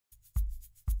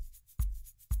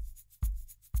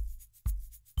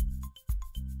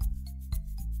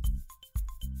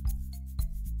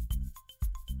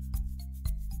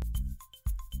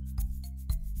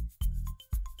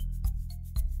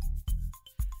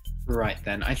Right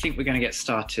then, I think we're going to get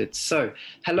started. So,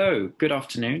 hello, good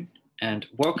afternoon, and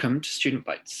welcome to Student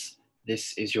Bites.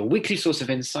 This is your weekly source of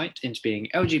insight into being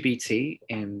LGBT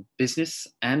in business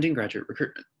and in graduate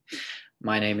recruitment.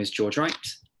 My name is George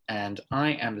Wright, and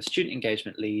I am the Student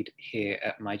Engagement Lead here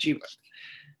at myGwork,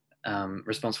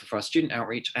 responsible for our student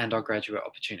outreach and our graduate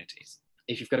opportunities.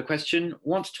 If you've got a question,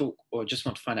 want to talk, or just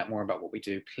want to find out more about what we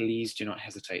do, please do not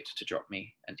hesitate to drop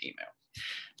me an email.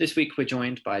 This week, we're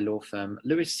joined by law firm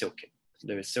Lewis Silkin.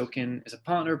 Lewis Silkin is a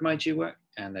partner of myGwork,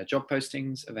 and their job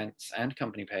postings, events, and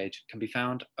company page can be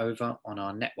found over on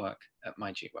our network at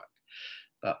myGwork.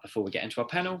 But before we get into our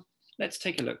panel, let's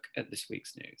take a look at this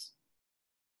week's news.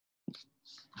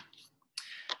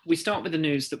 We start with the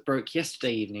news that broke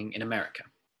yesterday evening in America.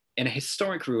 In a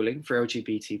historic ruling for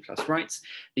LGBT+ rights,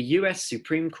 the US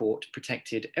Supreme Court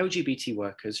protected LGBT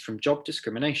workers from job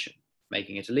discrimination,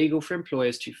 making it illegal for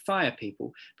employers to fire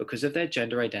people because of their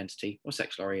gender identity or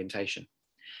sexual orientation.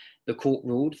 The court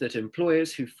ruled that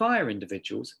employers who fire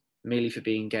individuals merely for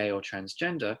being gay or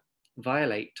transgender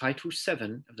violate Title VII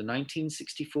of the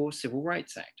 1964 Civil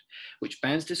Rights Act, which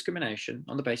bans discrimination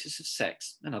on the basis of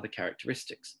sex and other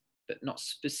characteristics, but not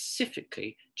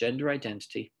specifically gender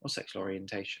identity or sexual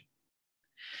orientation.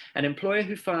 An employer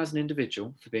who fires an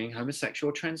individual for being homosexual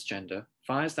or transgender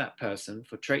fires that person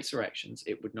for traits or actions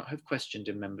it would not have questioned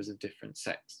in members of different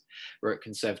sex, wrote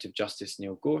Conservative Justice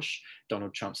Neil Gorsuch,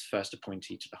 Donald Trump's first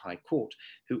appointee to the High Court,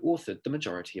 who authored the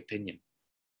majority opinion.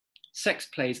 Sex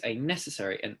plays a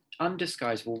necessary and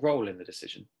undisguisable role in the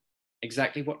decision,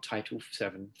 exactly what Title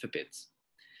VII forbids.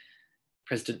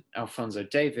 President Alphonso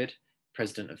David,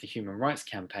 president of the Human Rights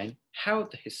Campaign,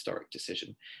 hailed the historic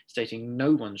decision, stating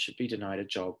no one should be denied a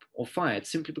job or fired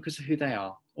simply because of who they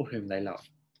are or whom they love,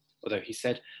 although he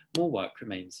said more work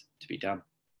remains to be done.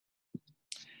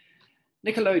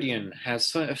 Nickelodeon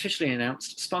has officially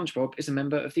announced SpongeBob is a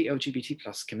member of the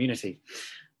LGBT+ community.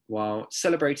 While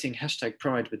celebrating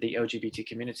 #Pride with the LGBT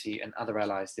community and other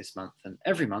allies this month and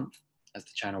every month, as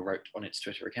the channel wrote on its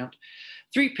Twitter account,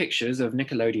 3 pictures of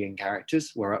Nickelodeon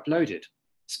characters were uploaded: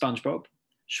 SpongeBob,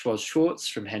 Schwartz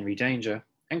from Henry Danger,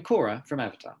 and Korra from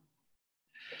Avatar.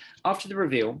 After the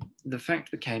reveal, the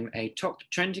fact became a top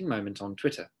trending moment on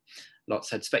Twitter. Lots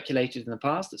had speculated in the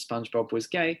past that SpongeBob was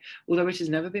gay, although it has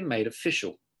never been made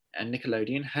official, and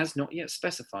Nickelodeon has not yet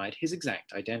specified his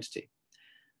exact identity.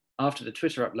 After the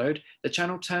Twitter upload, the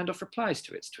channel turned off replies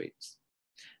to its tweets.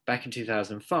 Back in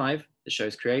 2005, the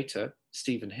show's creator,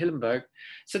 Steven Hillenburg,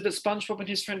 said that SpongeBob and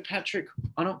his friend Patrick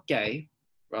are not gay,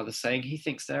 rather saying he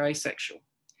thinks they're asexual.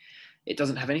 It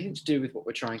doesn't have anything to do with what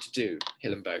we're trying to do,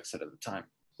 Hillenburg said at the time.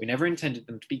 We never intended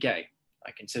them to be gay.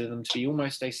 I consider them to be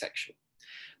almost asexual.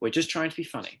 We're just trying to be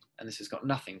funny, and this has got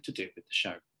nothing to do with the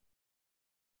show.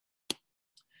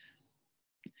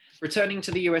 Returning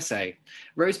to the USA,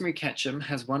 Rosemary Ketchum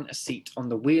has won a seat on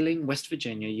the Wheeling, West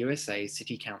Virginia, USA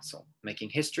City Council, making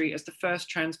history as the first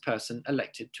trans person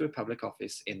elected to a public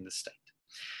office in the state.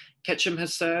 Ketchum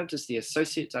has served as the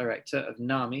Associate Director of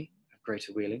NAMI of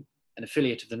Greater Wheeling, an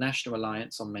affiliate of the National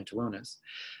Alliance on Mental Illness,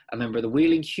 a member of the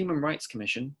Wheeling Human Rights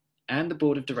Commission, and the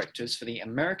Board of Directors for the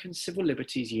American Civil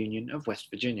Liberties Union of West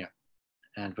Virginia,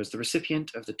 and was the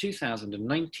recipient of the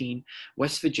 2019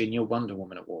 West Virginia Wonder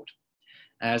Woman Award.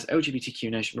 As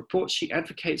LGBTQ Nation reports, she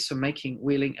advocates for making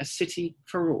Wheeling a city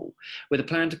for all, with a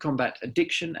plan to combat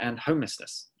addiction and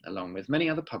homelessness, along with many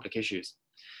other public issues.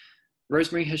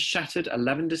 Rosemary has shattered a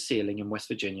lavender ceiling in West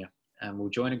Virginia and will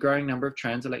join a growing number of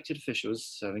trans elected officials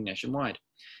serving nationwide,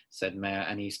 said Mayor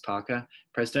Anise Parker,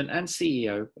 President and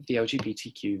CEO of the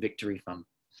LGBTQ Victory Fund.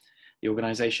 The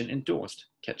organization endorsed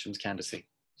Ketchum's candidacy.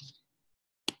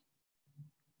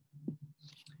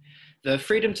 The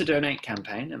Freedom to Donate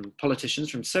campaign and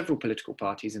politicians from several political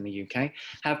parties in the UK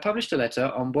have published a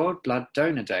letter on World Blood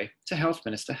Donor Day to Health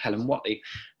Minister Helen Whatley,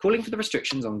 calling for the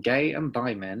restrictions on gay and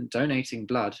bi men donating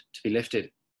blood to be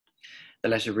lifted. The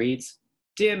letter reads,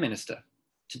 "Dear Minister,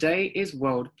 today is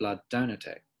World Blood Donor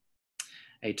Day,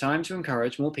 a time to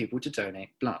encourage more people to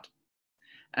donate blood.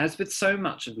 As with so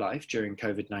much of life during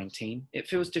COVID-19, it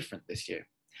feels different this year.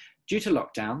 Due to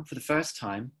lockdown, for the first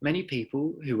time, many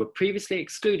people who were previously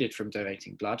excluded from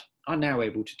donating blood are now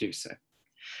able to do so.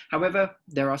 However,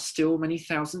 there are still many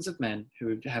thousands of men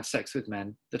who have sex with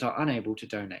men that are unable to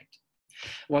donate.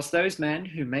 Whilst those men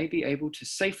who may be able to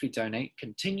safely donate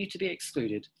continue to be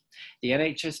excluded, the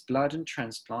NHS Blood and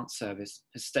Transplant Service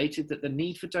has stated that the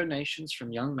need for donations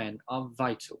from young men are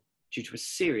vital due to a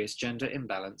serious gender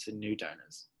imbalance in new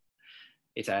donors."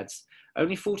 It adds,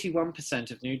 "Only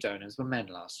 41% of new donors were men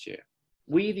last year.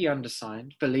 We, the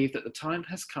undersigned, believe that the time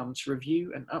has come to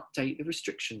review and update the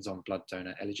restrictions on blood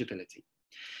donor eligibility.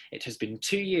 It has been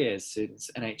 2 years since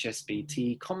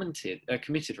NHSBT committed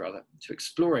to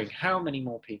exploring how many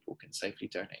more people can safely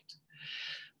donate.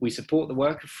 We support the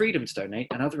work of Freedom to Donate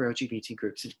and other LGBT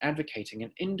groups in advocating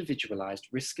an individualised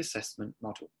risk assessment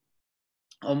model.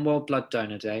 On World Blood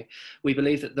Donor Day, we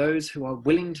believe that those who are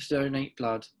willing to donate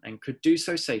blood and could do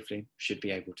so safely should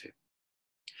be able to.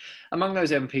 Among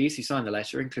those MPs who signed the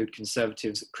letter include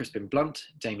Conservatives Crispin Blunt,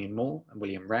 Damien Moore and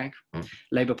William Ragg,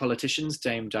 Labour politicians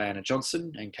Dame Diana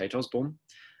Johnson and Kate Osborne,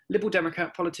 Liberal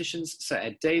Democrat politicians Sir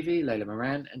Ed Davey, Layla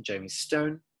Moran and Jamie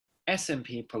Stone,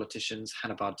 SNP politicians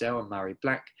Hannah Bardell and Mary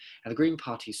Black, and the Green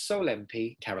Party's sole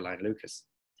MP, Caroline Lucas.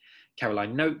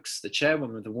 Caroline Noakes, the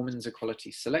chairwoman of the Women's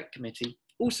Equality Select Committee,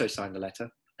 also signed the letter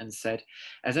and said,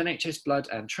 as NHS Blood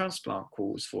and Transplant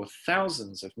calls for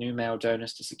thousands of new male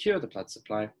donors to secure the blood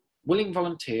supply, willing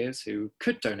volunteers who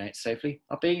could donate safely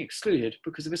are being excluded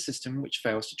because of a system which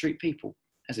fails to treat people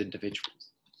as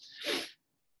individuals.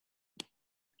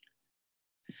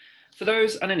 For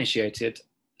those uninitiated,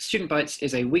 Student Bites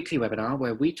is a weekly webinar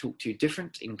where we talk to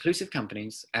different inclusive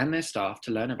companies and their staff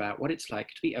to learn about what it's like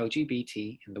to be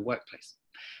LGBT in the workplace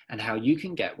and how you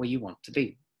can get where you want to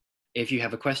be. If you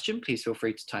have a question, please feel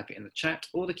free to type it in the chat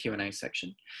or the Q&A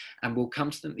section, and we'll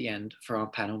come to them at the end for our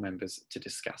panel members to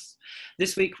discuss.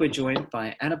 This week, we're joined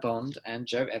by Anna Bond and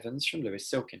Joe Evans from Lewis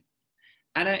Silkin.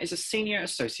 Anna is a senior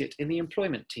associate in the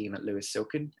employment team at Lewis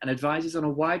Silkin and advises on a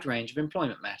wide range of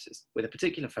employment matters, with a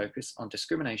particular focus on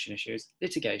discrimination issues,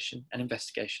 litigation, and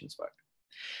investigations work.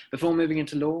 Before moving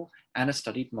into law, Anna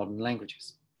studied modern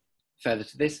languages. Further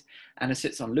to this, Anna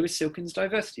sits on Lewis Silkin's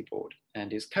diversity board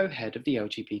and is co-head of the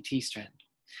LGBT strand.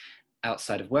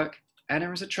 Outside of work,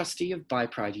 Anna is a trustee of Bi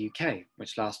Pride UK,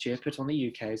 which last year put on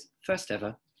the UK's first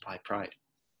ever Bi Pride.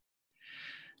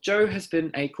 Jo has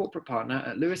been a corporate partner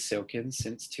at Lewis Silkin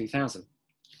since 2000.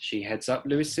 She heads up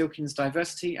Lewis Silkin's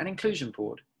Diversity and Inclusion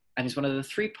Board and is one of the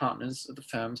 3 partners of the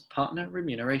firm's Partner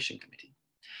Remuneration Committee.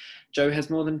 Jo has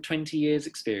more than 20 years'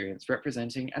 experience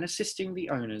representing and assisting the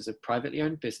owners of privately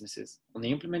owned businesses on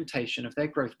the implementation of their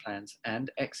growth plans and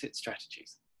exit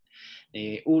strategies.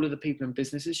 Nearly all of the people and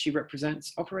businesses she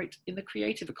represents operate in the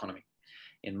creative economy,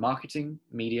 in marketing,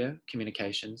 media,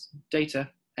 communications, data,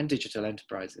 and digital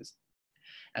enterprises.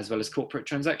 As well as corporate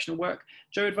transactional work,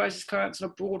 Jo advises clients on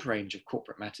a broad range of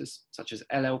corporate matters, such as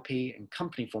LLP and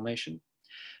company formation,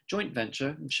 joint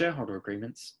venture and shareholder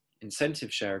agreements,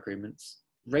 incentive share agreements,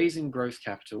 raising growth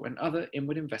capital and other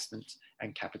inward investment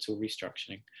and capital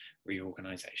restructuring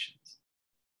reorganisations.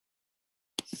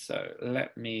 So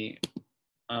let me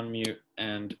unmute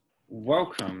and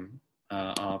welcome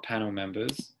our panel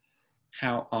members.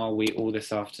 How are we all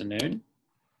this afternoon?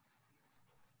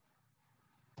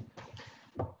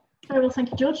 Very well,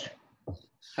 thank you, George.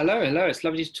 Hello, hello, it's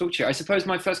lovely to talk to you. I suppose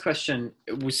my first question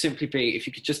would simply be if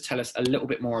you could just tell us a little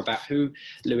bit more about who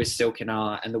Lewis Silkin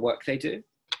are and the work they do.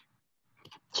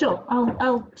 Sure,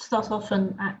 I'll start off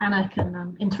and Anna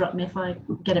can interrupt me if I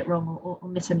get it wrong or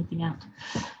miss anything out.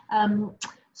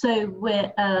 So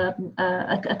we're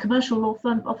a commercial law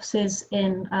firm, offices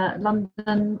in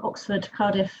London, Oxford,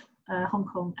 Cardiff, Hong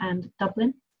Kong and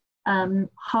Dublin.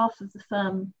 Half of the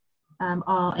firm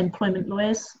are employment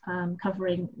lawyers,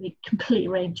 covering the complete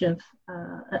range of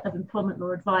employment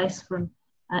law advice from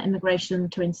immigration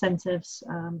to incentives,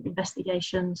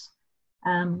 investigations,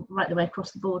 right the way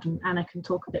across the board, and Anna can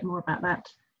talk a bit more about that.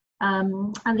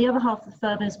 And the other half of the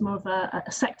firm is more of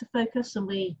a sector focus, and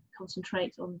we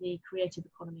concentrate on the creative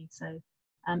economy, so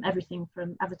everything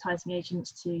from advertising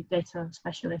agents to data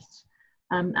specialists.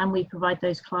 And we provide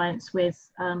those clients with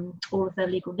all of their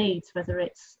legal needs, whether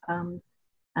it's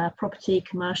property,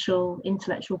 commercial,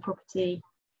 intellectual property,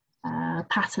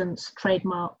 patents,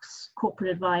 trademarks,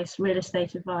 corporate advice, real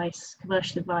estate advice,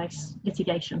 commercial advice,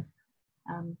 litigation.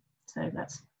 So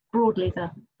that's broadly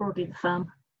the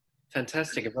firm.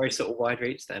 Fantastic, a very sort of wide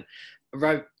reach then.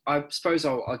 Right, I suppose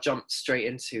I'll jump straight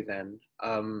into then.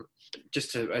 I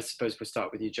suppose we'll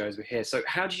start with you, Jo, as we're here. So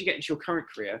how did you get into your current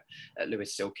career at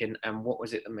Lewis Silkin, and what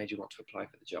was it that made you want to apply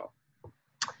for the job?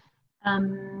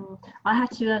 I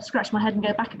had to scratch my head and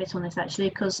go back a bit on this, actually,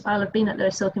 because I'll have been at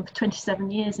Lewis Silkin for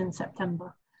 27 years in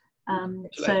September.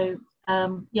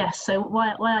 Yes, so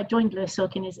why I joined Lewis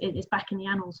Silkin is back in the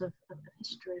annals of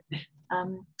history.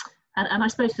 And I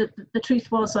suppose that the truth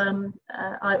was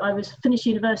I was finished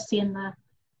university in the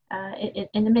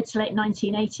mid to late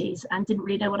 1980s and didn't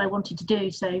really know what I wanted to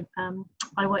do. So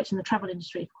I worked in the travel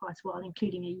industry for quite a while,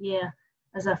 including a year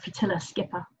as a flotilla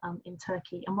skipper in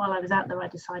Turkey. And while I was out there, I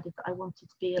decided that I wanted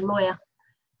to be a lawyer.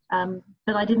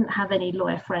 But I didn't have any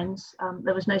lawyer friends.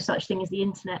 There was no such thing as the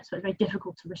internet, so it was very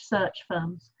difficult to research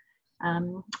firms.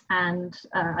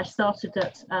 I started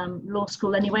at law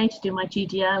school anyway to do my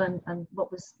GDL and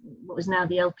what was now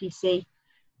the LPC.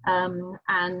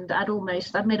 And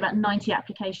I'd made about 90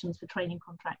 applications for training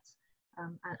contracts,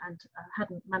 and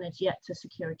hadn't managed yet to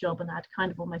secure a job, and I'd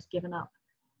kind of almost given up.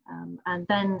 And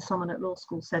then someone at law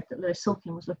school said that Lewis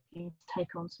Silkin was looking to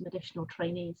take on some additional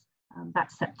trainees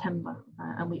that September,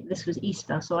 and this was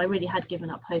Easter, so I really had given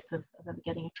up hope of ever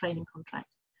getting a training contract.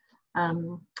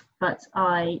 But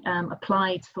I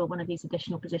applied for one of these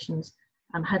additional positions,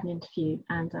 had an interview,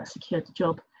 and secured the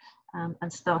job,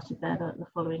 and started there the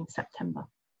following September.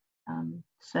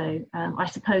 So I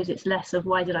suppose it's less of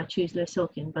why did I choose Lewis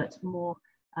Silkin, but more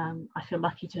I feel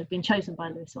lucky to have been chosen by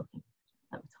Lewis Silkin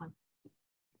at the time.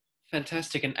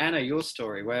 Fantastic. And Anna, your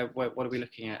story, what are we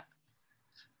looking at?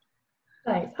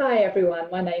 Thanks. Hi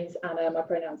everyone, my name's Anna, my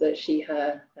pronouns are she,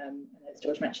 her, and as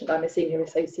George mentioned, I'm a senior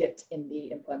associate in the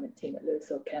employment team at Lewis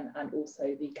Silkin and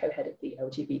also the co-head of the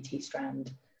LGBT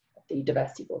strand of the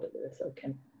diversity board at Lewis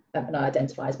Silkin, and I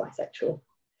identify as bisexual.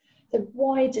 So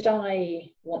why did I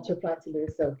want to apply to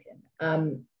Lewis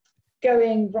Silkin?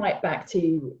 Going right back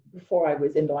to before I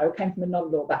was in law, I came from a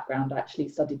non-law background. I actually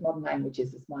studied modern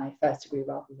languages as my first degree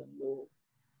rather than law.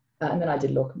 And then I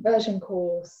did law conversion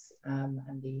course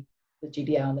and the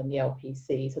GDL and then the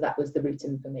LPC. So that was the route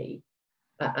in for me.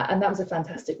 And that was a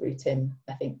fantastic route in,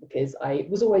 I think, because I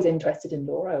was always interested in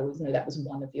law. I always knew that was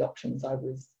one of the options I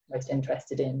was most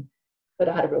interested in. But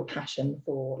I had a real passion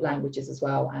for languages as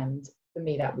well. And for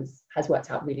me, that has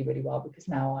worked out really, really well, because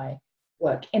now I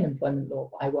work in employment law,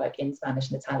 but I work in Spanish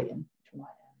and Italian, which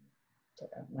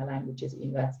are my languages at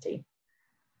university.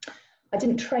 I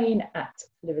didn't train at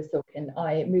Lewis Silkin.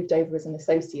 I moved over as an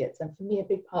associate, and for me a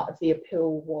big part of the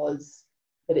appeal was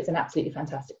that it's an absolutely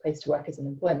fantastic place to work as an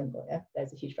employment lawyer.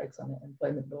 There's a huge focus on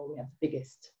employment law. We have the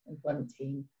biggest employment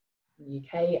team in the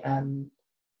UK.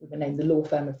 We've been named the Law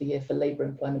Firm of the Year for Labour,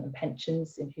 Employment and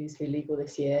Pensions in Who's Who Legal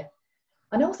this year.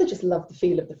 And I also just love the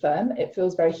feel of the firm. It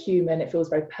feels very human, it feels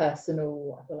very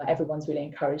personal. I feel like everyone's really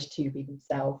encouraged to be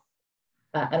themselves.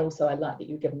 And also I like that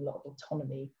you're given a lot of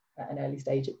autonomy at an early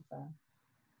stage at the firm.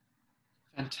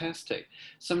 Fantastic.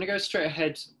 So I'm going to go straight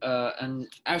ahead and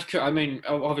I mean,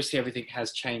 obviously everything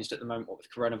has changed at the moment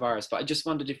with coronavirus, but I just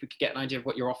wondered if we could get an idea of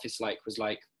what your office was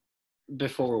like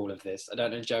before all of this. I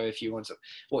don't know, Joe, if you want to,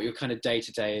 what your kind of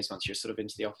day-to-day is once you're sort of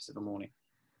into the office in the morning.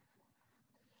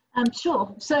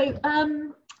 Sure. So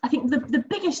I think the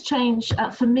biggest change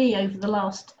for me over the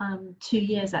last 2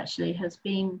 years actually has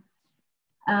been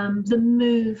the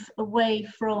move away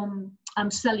from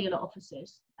cellular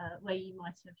offices where you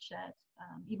might have shared,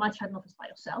 you might have had an office by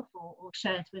yourself or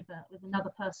shared with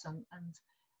another person,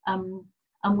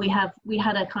 and we had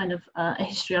a kind of a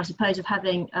history, I suppose, of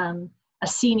having a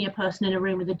senior person in a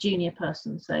room with a junior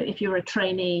person. So if you were a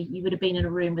trainee, you would have been in a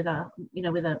room with a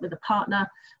partner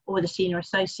or with a senior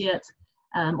associate,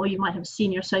 or you might have a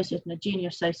senior associate and a junior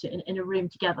associate in a room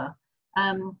together.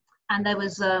 And there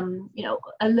was a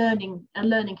learning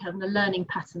curve and a learning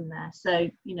pattern there. So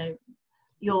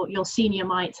your senior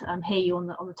might hear you on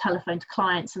the telephone to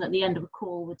clients, and at the end of a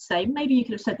call would say, maybe you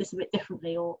could have said this a bit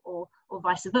differently, or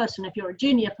vice versa. And if you're a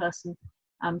junior person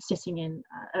sitting in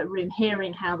a room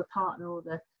hearing how the partner or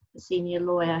the senior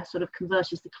lawyer sort of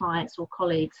converses to clients or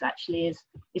colleagues, actually is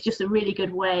just a really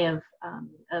good way of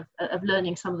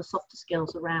learning some of the softer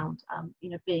skills around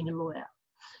being a lawyer.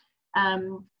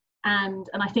 And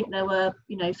I think there were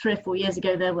 3 or 4 years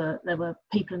ago there were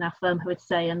people in our firm who would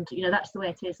say, and that's the way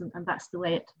it is, and that's the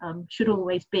way it should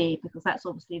always be, because that's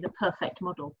obviously the perfect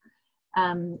model.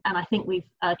 And I think we've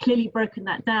clearly broken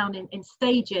that down in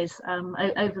stages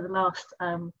over the last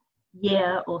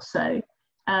year or so,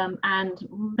 and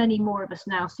many more of us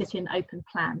now sit in open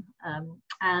plan,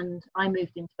 and I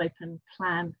moved into open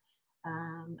plan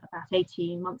about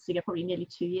 18 months ago, probably nearly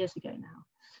 2 years ago now,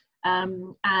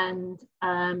 and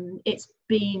it's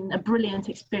been a brilliant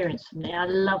experience for me. I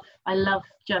love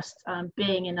just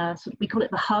being in a sort of, we call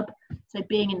it the hub, so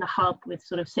being in the hub with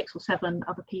sort of 6 or 7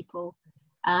 other people,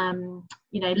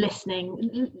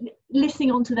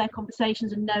 listening onto their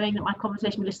conversations and knowing that my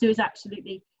conversation with Stu is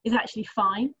actually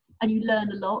fine, and you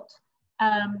learn a lot,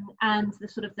 and the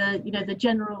sort of the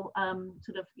general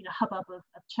hubbub of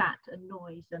chat and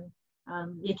noise, and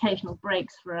the occasional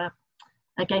breaks for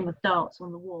a game of darts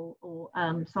on the wall, or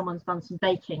someone's done some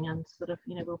baking and sort of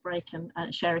we'll break and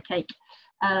share a cake.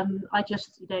 I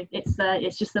just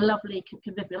it's just a lovely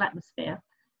convivial atmosphere.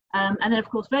 And then, of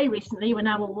course, very recently, we're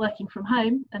now all working from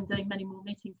home and doing many more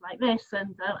meetings like this.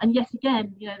 And yet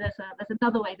again, there's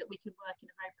another way that we can work in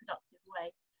a very productive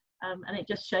way. And it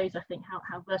just shows, I think,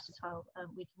 how versatile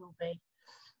we can all be.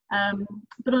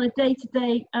 But on a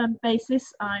day-to-day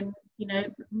basis, I'm you know,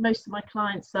 most of my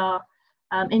clients are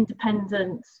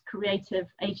independent creative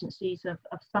agencies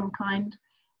of some kind,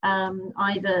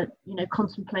 either, you know,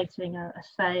 contemplating a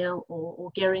sale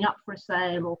or gearing up for a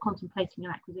sale or contemplating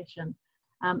an acquisition.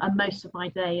 And most of my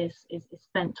day is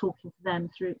spent talking to them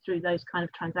through those kind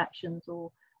of transactions,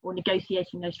 or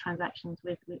negotiating those transactions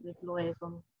with lawyers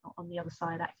on the other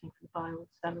side, acting for the buyer or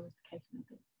the seller, as the case may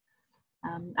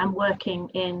be. And working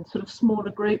in sort of smaller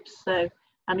groups. So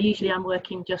usually I'm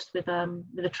working just with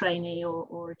a trainee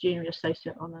or a junior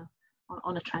associate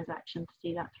on a transaction to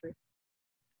see that through.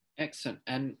 Excellent.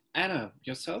 And Anna,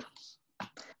 yourself?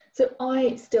 So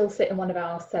I still sit in one of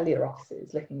our cellular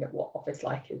offices looking at what office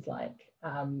life is like.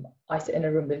 I sit in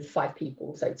a room with 5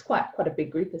 people, so it's quite a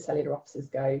big group as cellular offices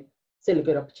go. Still a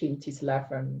good opportunity to learn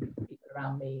from people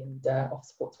around me and offer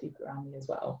support to people around me as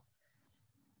well.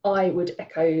 I would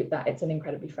echo that it's an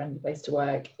incredibly friendly place to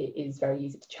work. It is very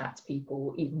easy to chat to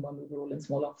people, even when we were all in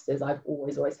small offices. I've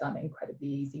always found it incredibly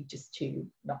easy just to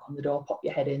knock on the door, pop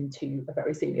your head into a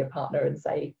very senior partner and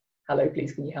say, hello,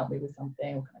 please, can you help me with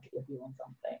something, or can I get your view on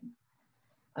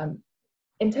something?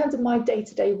 In terms of my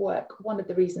day-to-day work, one of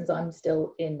the reasons I'm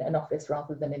still in an office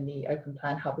rather than in the open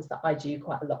plan hub is that I do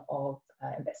quite a lot of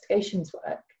investigations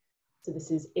work. So this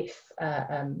is if,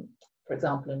 for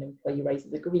example, an employee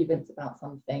raises a grievance about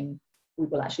something, we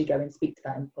will actually go and speak to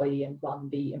that employee and run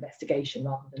the investigation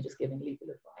rather than just giving legal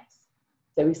advice.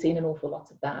 So we've seen an awful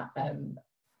lot of that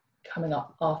coming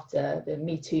up after the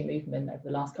Me Too movement over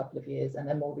the last couple of years, and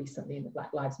then more recently in the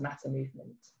Black Lives Matter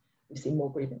movement. We've seen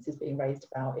more grievances being raised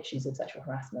about issues of sexual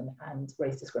harassment and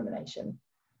race discrimination.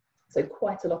 So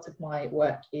quite a lot of my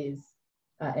work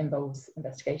involves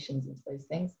investigations into those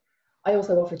things. I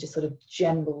also offer just sort of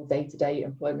general day-to-day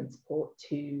employment support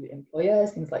to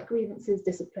employers, things like grievances,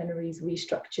 disciplinaries,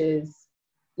 restructures,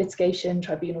 litigation,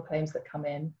 tribunal claims that come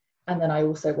in. And then I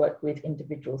also work with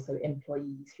individuals, so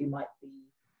employees who might be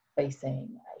facing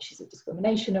issues of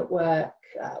discrimination at work,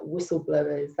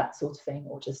 whistleblowers, that sort of thing,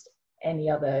 or just any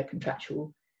other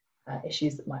contractual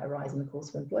issues that might arise in the course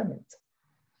of employment.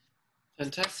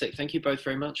 Fantastic. Thank you both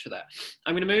very much for that.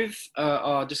 I'm going to move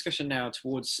our discussion now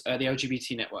towards the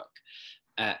LGBT network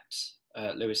at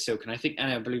Lewis Silkin. I think,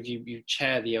 Anna, I believe you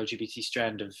chair the LGBT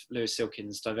strand of Lewis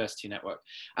Silkin's diversity network.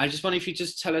 I just wonder if you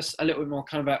just tell us a little bit more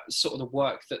kind of about sort of the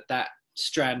work that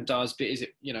strand does. But is it,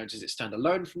 you know, does it stand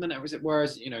alone from the network?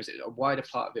 Is it a wider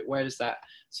part of it? Where does that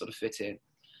sort of fit in?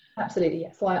 Absolutely,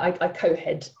 yes. So I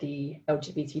co-head the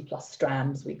LGBT plus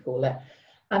strand, as we call it.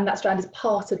 And that strand is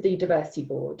part of the diversity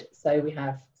board. So we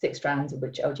have 6 strands, of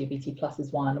which LGBT plus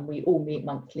is one, and we all meet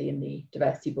monthly in the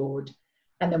diversity board.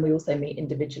 And then we also meet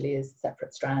individually as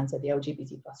separate strands. So the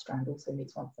LGBT plus strand also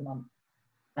meets once a month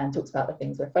and talks about the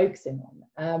things we're focusing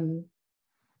on.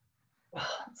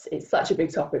 It's such a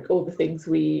big topic, all the things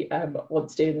we want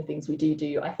to do and the things we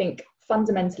do. I think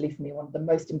fundamentally for me, one of the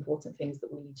most important things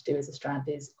that we need to do as a strand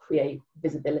is create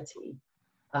visibility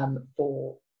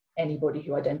for anybody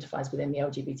who identifies within the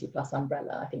LGBT plus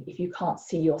umbrella. I think if you can't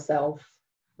see yourself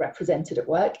represented at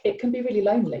work, it can be really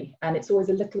lonely, and it's always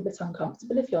a little bit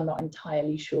uncomfortable if you're not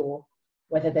entirely sure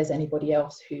whether there's anybody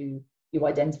else who you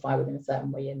identify with in a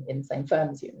certain way in the same firm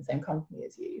as you, in the same company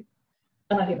as you.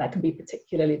 And I think that can be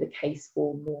particularly the case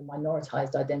for more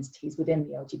minoritized identities within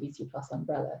the LGBT plus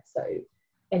umbrella. So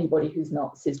anybody who's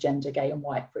not cisgender, gay and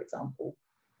white, for example,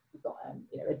 we've got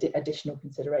additional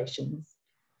considerations.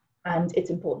 And it's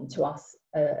important to us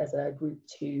as a group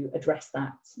to address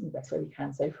that in the best way we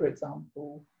can. So for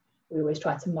example, we always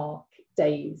try to mark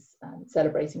days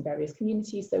celebrating various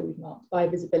communities. So we've marked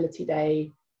Bi-Visibility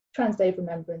Day, Trans Day of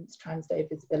Remembrance, Trans Day of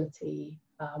Visibility.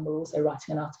 We're also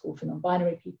writing an article for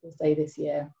Non-Binary People's Day this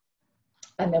year.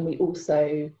 And then we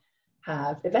also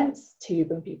have events to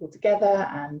bring people together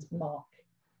and mark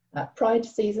Pride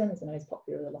season, as I know is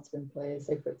popular with a lot of employers.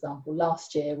 So for example,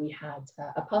 last year we had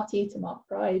a party to mark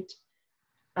Pride,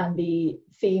 and the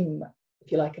theme,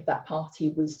 if you like, of that party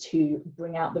was to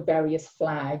bring out the various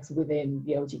flags within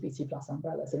the LGBT plus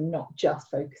umbrella. So not just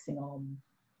focusing on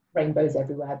rainbows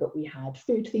everywhere, but we had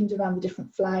food themed around the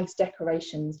different flags,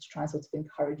 decorations to try and sort of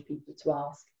encourage people to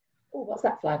ask, oh, what's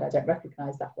that flag? I don't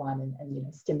recognise that one,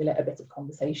 and stimulate a bit of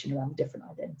conversation around the different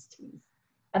identities.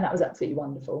 And that was absolutely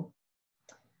wonderful.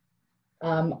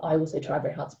 I also try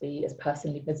very hard to be as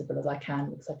personally visible as I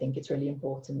can, because I think it's really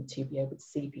important to be able to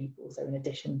see people. So in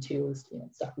addition to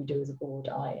stuff we do as a board,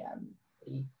 I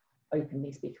pretty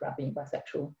openly speak about being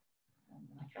bisexual when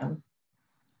I can.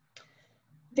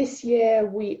 This year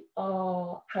we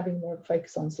are having more of a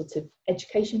focus on sort of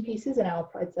education pieces in our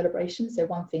Pride celebration. So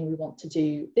one thing we want to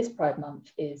do this Pride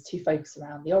month is to focus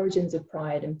around the origins of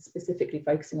Pride, and specifically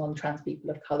focusing on trans people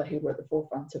of colour who were at the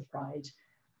forefront of Pride.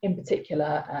 in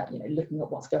particular, looking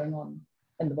at what's going on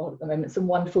in the world at the moment. Some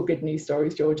wonderful good news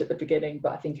stories, George, at the beginning,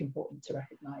 but I think important to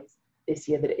recognise this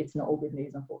year that it's not all good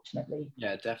news, unfortunately.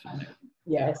 Yeah, definitely.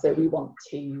 So we want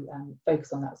to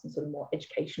focus on that, some sort of more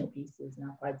educational pieces in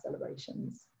our Pride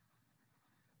celebrations.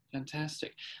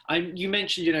 Fantastic. You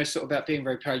mentioned, sort of about being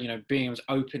very proud, being able to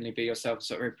openly be yourself,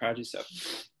 sort of very proud of yourself.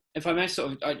 If I may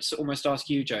I'd almost ask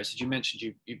you, Joe, so you mentioned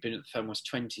you've been at the firm almost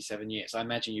 27 years. I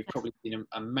imagine you've probably seen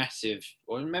a massive,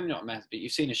 or maybe not massive, but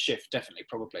you've seen a shift, definitely,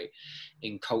 probably,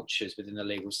 in cultures within the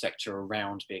legal sector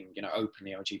around being,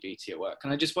 openly LGBT at work.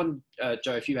 And I just wonder,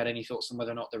 Joe, if you had any thoughts on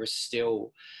whether or not there are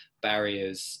still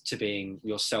barriers to being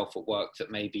yourself at work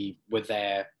that maybe were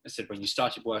there, I said, when you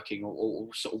started working, or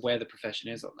sort of where the profession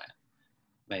is on that,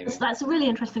 maybe. That's a really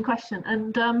interesting question.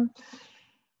 And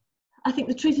I think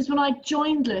the truth is, when I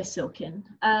joined Lewis Silkin,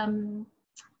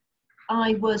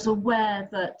 I was aware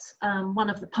that one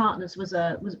of the partners was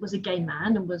a gay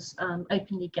man and was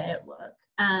openly gay at work.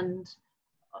 And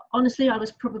honestly, I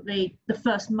was probably the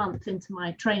first month into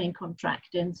my training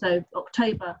contract so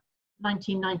October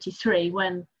 1993,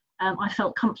 when I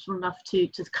felt comfortable enough to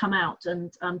come out,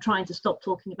 and trying to stop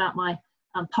talking about my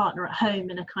partner at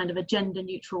home in a kind of a gender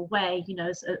neutral way,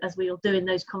 as we all do in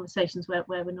those conversations where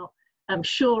we're not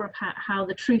sure of how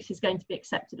the truth is going to be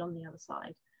accepted on the other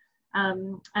side.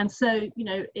 And so,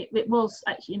 it was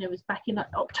actually, it was back in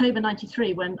October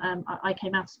 93 when I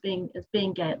came out as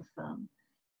being gay at the firm.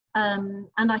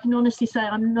 And I can honestly say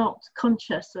I'm not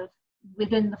conscious of,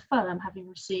 within the firm, having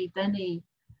received any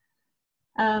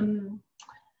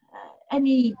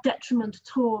detriment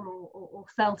at all, or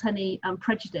felt any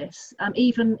prejudice,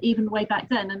 even way back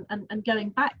then. And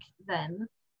going back then,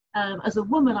 as a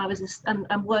woman, I was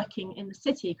working in the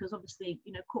city, because obviously,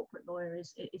 corporate lawyer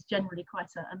is generally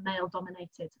quite a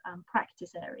male-dominated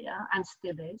practice area, and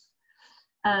still is.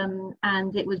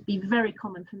 And it would be very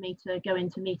common for me to go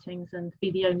into meetings and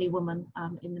be the only woman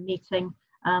in the meeting,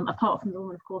 apart from the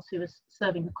woman, of course, who was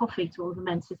serving the coffee to all the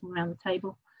men sitting around the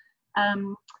table.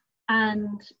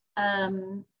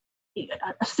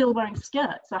 Still wearing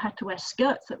skirts. I had to wear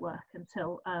skirts at work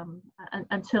until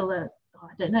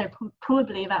I don't know,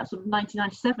 probably about sort of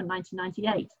 1997,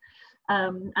 1998.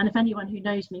 And if anyone who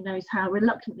knows me knows how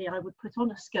reluctantly I would put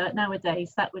on a skirt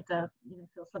nowadays, that would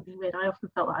feel something weird. I often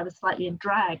felt that I was slightly in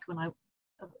drag when I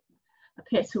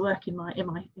appeared to work in my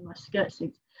skirt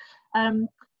suit.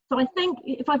 So I think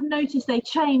if I've noticed a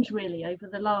change really over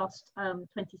the last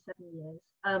 27 years,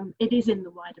 it is in the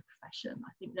wider profession.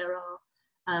 I think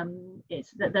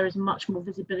there is much more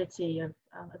visibility of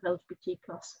LGBT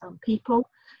plus people.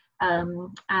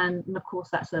 And of course,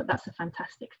 that's a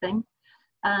fantastic thing.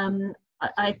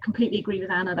 I completely agree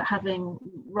with Anna that having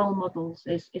role models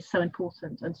is so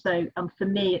important. And so for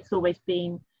me, it's always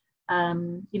been,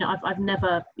 I've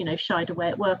never, shied away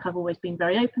at work. I've always been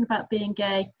very open about being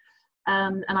gay.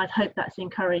 And I've hoped that's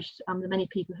encouraged the many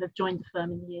people who have joined the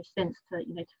firm in the years since to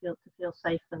feel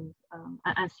safe and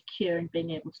secure in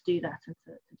being able to do that, and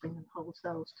to bring their whole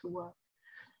selves to work.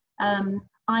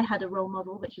 I had a role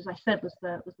model, which, as I said, was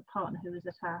the partner who was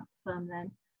at our firm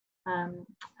then,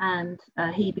 and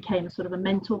he became a sort of a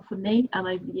mentor for me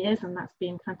over the years, and that's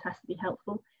been fantastically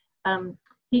helpful.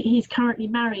 He's currently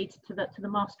married to the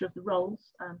Master of the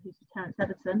Rolls, who's Terence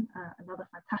Everton, another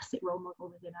fantastic role model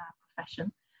within our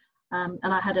profession.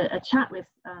 And I had a chat with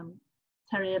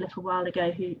Terry a little while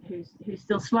ago, who's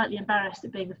still slightly embarrassed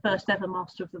at being the first ever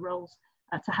Master of the Rolls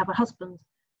to have a husband,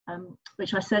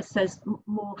 which I says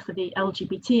more for the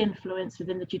LGBT influence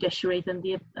within the judiciary than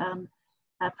the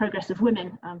progress of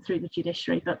women through the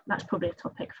judiciary, but that's probably a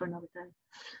topic for another day.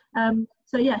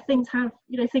 So yeah, things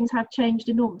have changed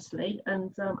enormously,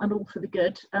 and all for the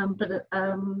good. But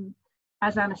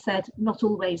as Anna said, not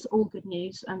always all good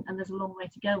news, and there's a long way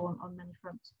to go on many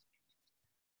fronts.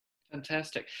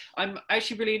 Fantastic. I'm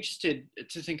actually really interested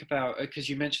to think about, because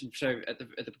you mentioned at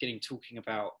the beginning talking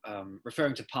about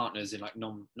referring to partners in like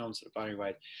non sort of binary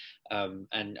way,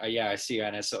 and yeah, I see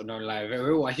Anna sort of non-live.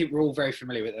 I think we're all very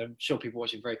familiar with it. I'm sure people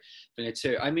watching very familiar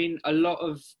too. I mean, a lot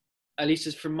of, at least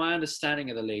as from my understanding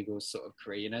of the legal sort of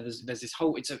career, there's this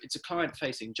whole, it's a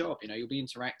client-facing job. You'll be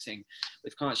interacting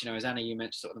with clients. As Anna, you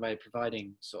mentioned, sort of the way of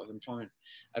providing sort of employment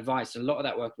advice. A lot of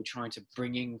that work we're trying to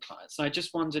bring in clients. So I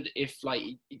just wondered if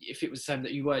it was something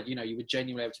that you were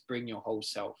genuinely able to bring your whole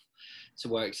self to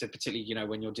work. So particularly,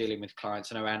 when you're dealing with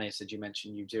clients. I know Anna said, you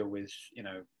mentioned you deal with,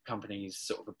 companies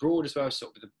sort of abroad as well,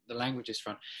 sort of the languages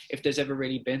front. If there's ever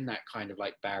really been that kind of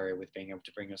like barrier with being able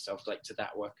to bring yourself like to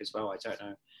that work as well, I don't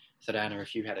know. So Anna,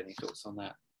 if you had any thoughts on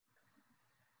that.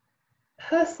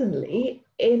 Personally,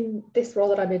 in this role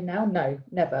that I'm in now, no,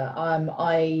 never.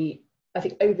 I I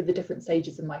think over the different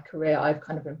stages of my career, I've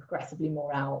kind of been progressively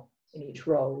more out in each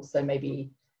role. So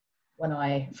maybe when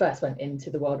I first went into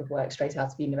the world of work straight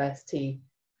out of university,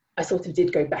 I sort of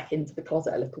did go back into the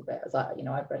closet a little bit, as I've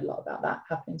read a lot about that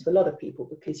happening to a lot of people,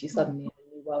 because you're suddenly in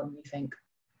a new world and you think,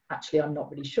 actually, I'm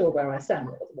not really sure where I stand.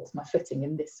 What's my footing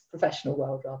in this professional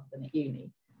world rather than at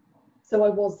uni? So I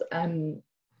was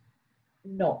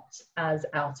not as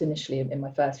out initially in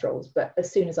my first roles, but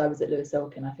as soon as I was at Lewis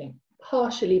Silkin, I think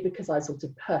partially because I sort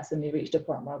of personally reached a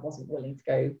point where I wasn't willing to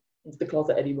go into the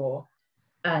closet anymore,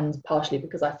 and partially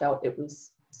because I felt it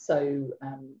was so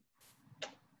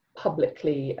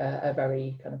publicly a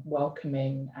very kind of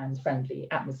welcoming and friendly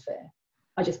atmosphere.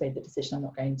 I just made the decision I'm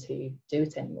not going to do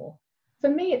it anymore. For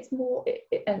me, it's more,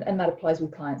 and that applies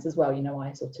with clients as well,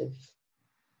 I sort of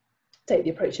take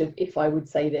the approach of, if I would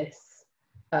say this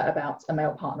about a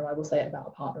male partner, I will say it about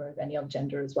a partner of any other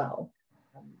gender as well.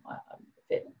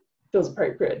 If it feels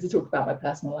appropriate to talk about my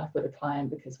personal life with a client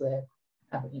because we're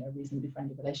having a reasonably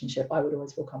friendly relationship, I would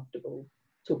always feel comfortable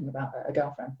talking about a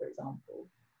girlfriend, for example.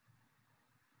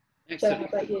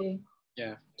 Excellent. So how about you?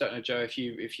 Yeah, don't know, Joe, if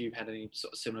you had any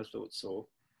sort of similar thoughts or.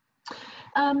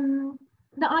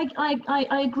 No,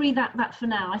 I agree that for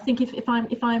now. I think if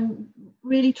I'm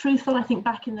really truthful, I think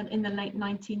back in the late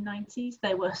 1990s,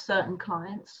 there were certain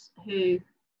clients who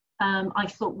I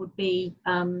thought would be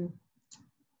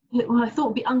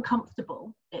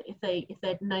uncomfortable if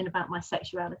they'd known about my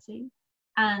sexuality,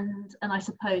 and I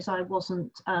suppose I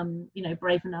wasn't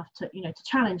brave enough to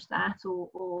challenge that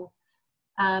or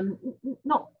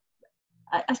not.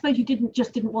 I suppose you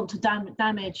didn't want to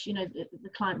damage the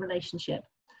client relationship.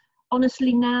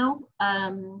 Honestly, now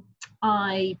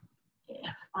I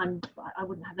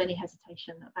wouldn't have any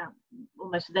hesitation about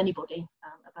almost with anybody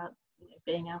about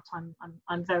being out.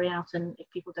 I'm very out, and if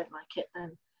people don't like it,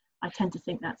 then I tend to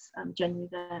think that's genuinely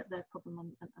their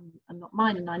problem and not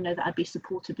mine. And I know that I'd be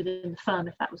supported within the firm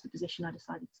if that was the position I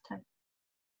decided to take.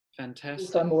 Fantastic.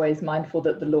 So I'm always mindful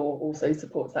that the law also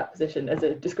supports that position as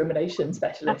a discrimination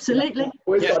specialist. Absolutely. I've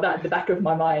always got that in the back of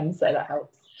my mind, so that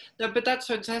helps. No, but that's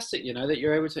fantastic, that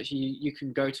you're able to actually, you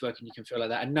can go to work and you can feel like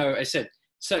that. And no, I said,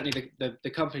 certainly the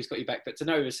company's got you back, but to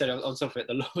know, I said on top of it,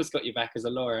 the law's got you back as a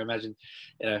lawyer, I imagine,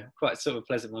 quite sort of a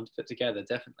pleasant one to put together,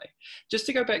 definitely. Just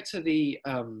to go back to the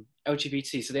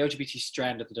LGBT, so the LGBT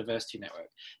strand of the diversity network,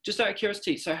 just out of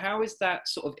curiosity, so how is that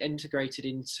sort of integrated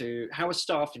into, how are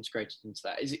staff integrated into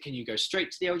that? Can you go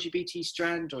straight to the LGBT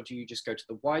strand, or do you just go to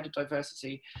the wider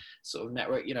diversity sort of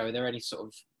network? Are there any sort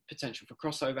of potential for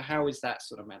crossover? How is that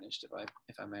sort of managed,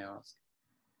 if I may ask?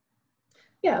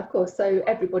 Yeah, of course. So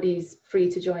everybody's free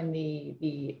to join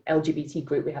the LGBT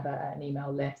group. We have an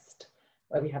email list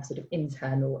where we have sort of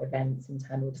internal events,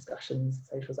 internal discussions,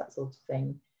 socials, that sort of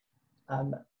thing.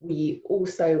 We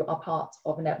also are part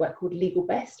of a network called Legal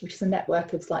Best, which is a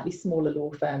network of slightly smaller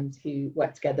law firms who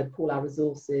work together, pool our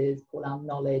resources, pool our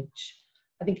knowledge.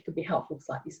 I think it could be helpful for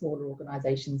slightly smaller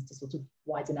organisations to sort of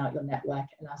widen out your network.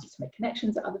 It allows you to make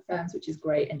connections at other firms, which is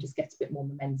great, and just get a bit more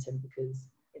momentum, because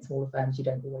in smaller firms you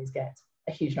don't always get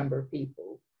a huge number of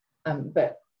people.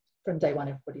 But from day one,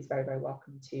 everybody's very, very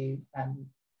welcome to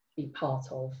be part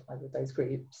of either of those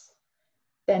groups.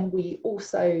 Then we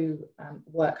also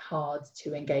work hard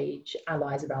to engage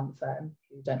allies around the firm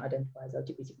who don't identify as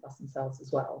LGBT+ themselves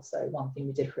as well. So one thing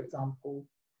we did, for example,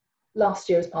 last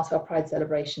year as part of our Pride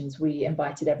celebrations, we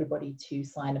invited everybody to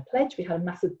sign a pledge. We had a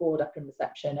massive board up in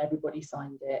reception. Everybody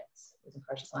signed it. Was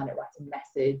encouraged to sign it, write a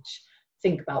message,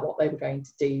 think about what they were going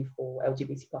to do for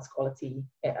LGBT+ equality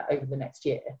over the next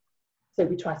year. So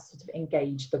we try to sort of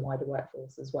engage the wider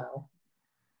workforce as well.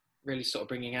 Really sort of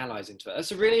bringing allies into it.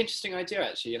 That's a really interesting idea,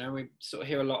 actually. We sort of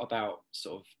hear a lot about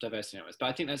sort of diversity networks, but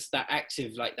I think that's that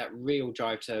active, like that real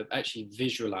drive to actually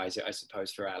visualize it, I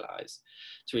suppose, for allies,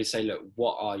 to really say, look,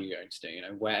 what are you going to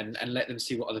do, where, and let them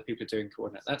see what other people are doing,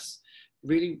 coordinate. That's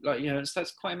really, like,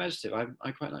 that's quite imaginative.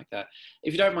 I quite like that.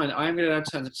 If you don't mind, I'm going to now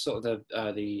turn sort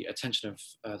of the attention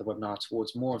of the webinar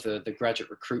towards more of the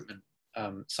graduate recruitment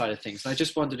side of things. And I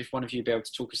just wondered if one of you would be able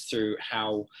to talk us through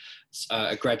how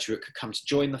a graduate could come to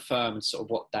join the firm and sort of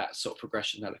what that sort of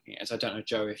progression they're looking at is. I don't know,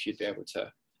 Joe, if you'd be able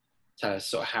to tell us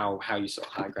sort of how you sort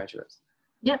of hire graduates.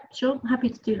 Yep, sure, happy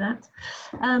to do that.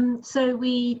 So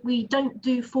we don't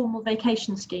do formal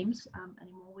vacation schemes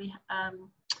anymore. We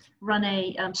run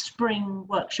a spring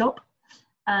workshop,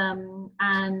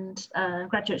 and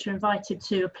graduates are invited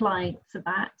to apply for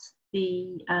that.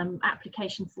 The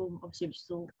application form, obviously, which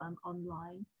is all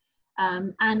online,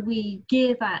 and we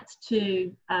gear that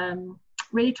to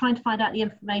really trying to find out the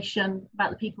information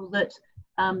about the people that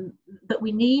that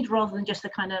we need, rather than just the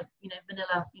kind of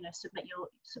vanilla submit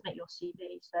your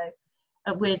CV. So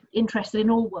we're interested in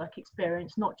all work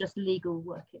experience, not just legal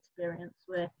work experience.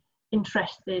 We're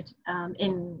interested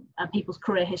in people's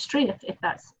career history, if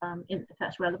that's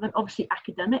relevant. Obviously,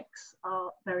 academics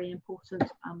are very important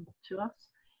to us,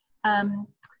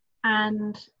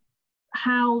 and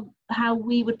how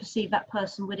we would perceive that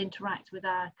person would interact with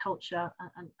our culture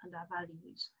and our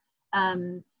values.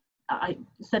 I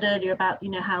said earlier about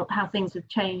how things have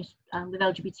changed with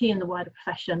LGBT in the wider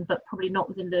profession, but probably not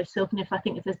within Lewis Silkin. If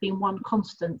there's been one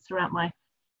constant throughout my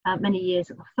many years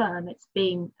at the firm, it's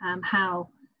been how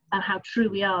true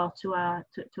we are to our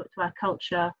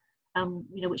culture,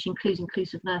 which includes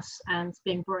inclusiveness and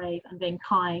being brave and being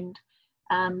kind,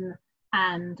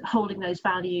 and holding those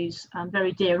values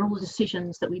very dear. And all the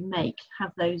decisions that we make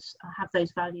have those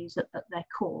values at their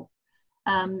core.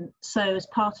 So as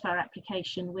part of our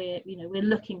application, we're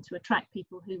looking to attract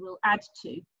people who will add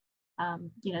to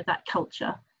that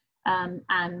culture,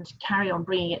 and carry on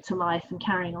bringing it to life and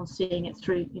carrying on seeing it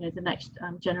through the next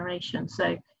generation.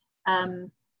 So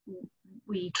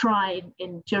we try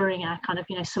during our kind of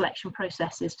selection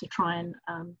processes to try and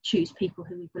choose people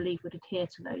who we believe would adhere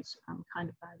to those kind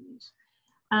of values.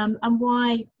 And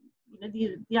why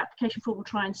the application form will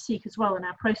try and seek as well, and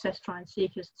our process try and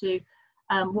seek as to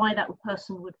why that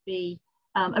person would be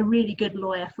a really good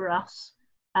lawyer for us,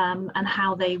 and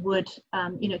how they would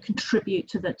contribute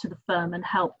to the firm and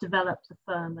help develop the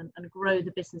firm and grow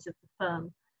the business of the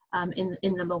firm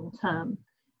in the long term.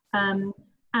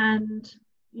 And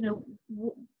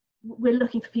we're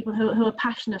looking for people who are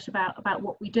passionate about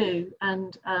what we do,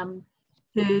 and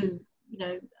who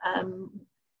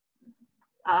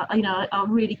are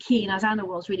really keen, as Anna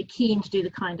was, really keen to do the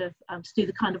kind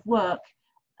of work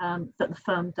that the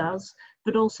firm does,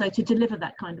 but also to deliver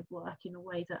that kind of work in a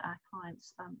way that our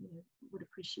clients would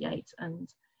appreciate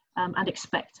and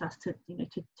expect us to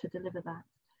deliver that.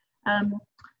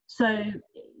 So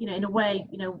in a way,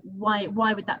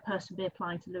 why would that person be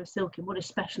applying to Lewis Silkin? What is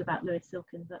special about Lewis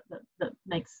Silkin that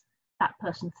makes that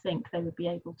person think they would be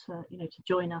able to to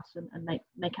join us and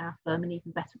make our firm an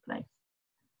even better place?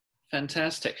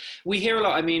 Fantastic. We hear a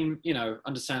lot, I mean,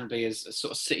 understandably, as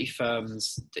sort of city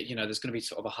firms, that, there's going to be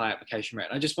sort of a high application rate.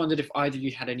 And I just wondered if either of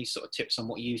you had any sort of tips on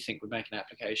what you think would make an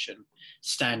application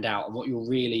stand out, and what you're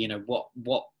really,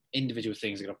 what individual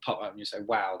things are going to pop up and you say,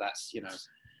 wow, that's,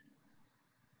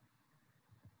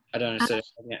 I don't know. So,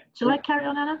 yeah. Shall I carry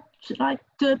on, Anna? Should I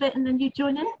do a bit and then you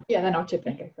join in? Yeah, then I'll chip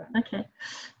in. Go for it. Okay.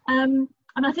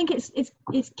 And I think it's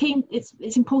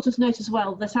important to note as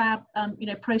well that our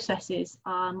processes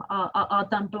are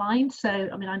done blind. So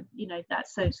I mean,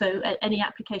 so any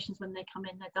applications when they come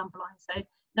in, they're done blind. So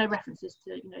no references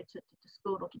to to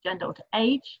school or to gender or to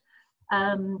age.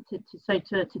 To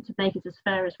make it as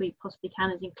fair as we possibly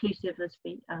can, as inclusive as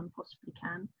we possibly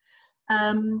can.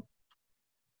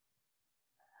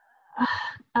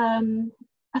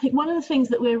 I think one of the things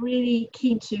that we're really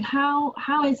keen to, how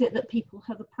is it that people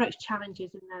have approached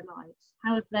challenges in their lives?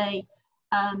 How have they,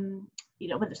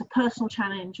 whether it's a personal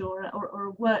challenge or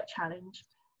a work challenge,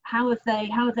 how have they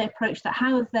approached that?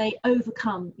 How have they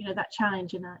overcome that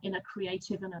challenge in a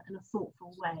creative and a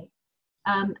thoughtful way?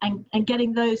 And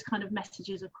getting those kind of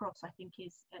messages across, I think,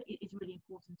 is really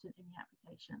important in the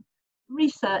application.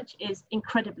 Research is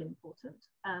incredibly important.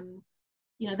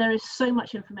 There is so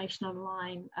much information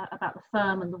online about the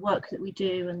firm and the work that we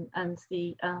do, and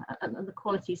the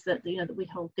qualities that that we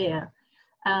hold dear.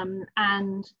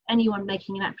 And anyone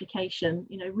making an application,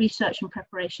 research and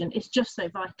preparation is just so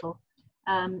vital.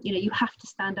 You have to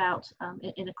stand out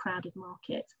in a crowded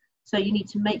market. So you need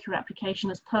to make your application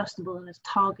as personable and as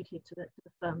targeted to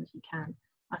the firm as you can.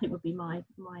 I think would be my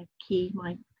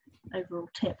overall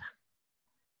tip.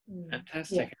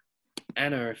 Fantastic. Yeah.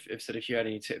 Anna, if you had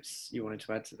any tips you wanted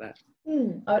to add to that.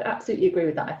 I would absolutely agree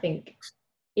with that. I think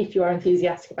if you are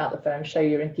enthusiastic about the firm, show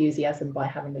your enthusiasm by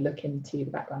having a look into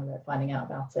the background and finding out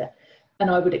about it.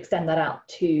 And I would extend that out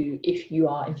to, if you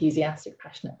are enthusiastic,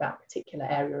 passionate about a particular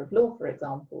area of law, for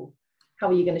example, how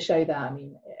are you going to show that? I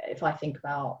mean, if I think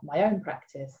about my own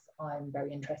practice, I'm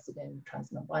very interested in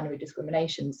trans and non-binary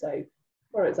discrimination. So,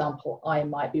 for example, I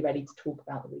might be ready to talk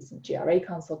about the recent GRA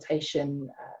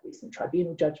consultation, recent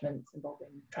tribunal judgments involving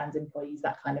trans employees,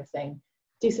 that kind of thing.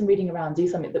 Do some reading around, do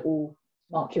something that will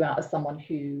mark you out as someone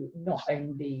who not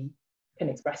only can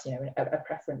express, a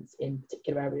preference in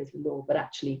particular areas of law, but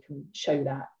actually can show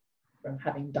that from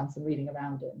having done some reading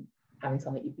around it and having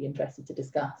something you'd be interested to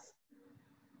discuss.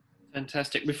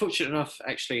 Fantastic. We're fortunate enough,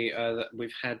 actually, that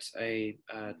we've had a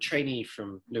trainee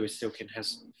from Lewis Silkin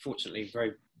has fortunately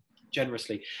very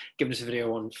generously given us a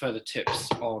video on further tips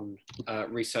on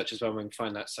research as well, and we can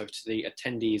find that. So to the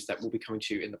attendees, that will be coming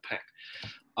to you in the pack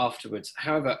afterwards.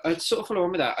 However, I'd sort of follow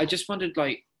on with that. I just wondered,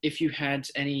 like, if you had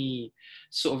any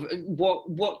sort of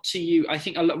what to you. I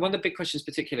think one of the big questions,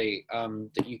 particularly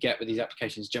that you get with these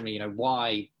applications, generally,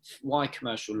 why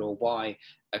commercial law, why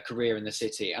a career in the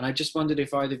city, and I just wondered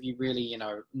if either of you really,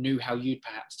 knew how you'd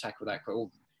perhaps tackle that,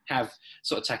 or have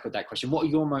sort of tackled that question. What are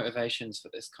your motivations for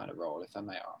this kind of role, if I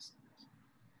may ask?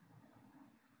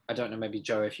 I don't know, maybe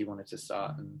Joe, if you wanted to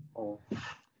start, or.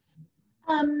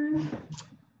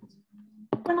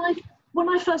 When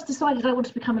I first decided I wanted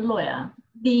to become a lawyer,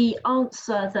 the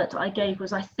answer that I gave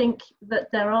was, I think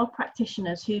that there are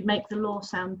practitioners who make the law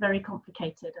sound very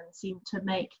complicated and seem to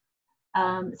make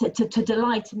to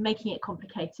delight in making it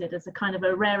complicated as a kind of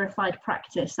a rarefied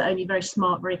practice that only very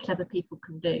smart, very clever people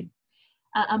can do.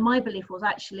 And my belief was,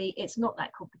 actually, it's not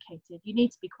that complicated. You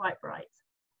need to be quite bright.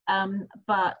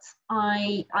 But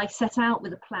I set out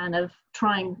with a plan of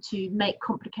trying to make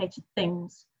complicated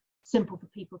things simple for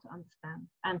people to understand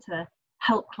and to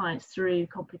help clients through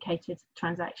complicated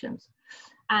transactions.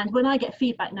 And when I get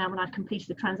feedback now, when I've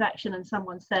completed a transaction and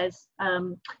someone says,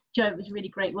 Joe, it was really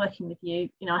great working with you.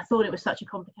 I thought it was such a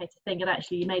complicated thing, and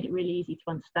actually you made it really easy to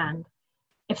understand.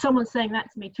 If someone's saying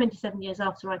that to me 27 years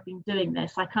after I've been doing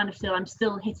this, I kind of feel I'm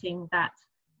still hitting that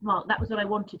mark. That was what I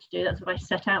wanted to do. That's what I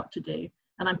set out to do.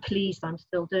 And I'm pleased I'm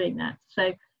still doing that.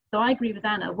 So I agree with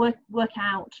Anna. Work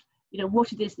out,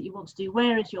 what it is that you want to do.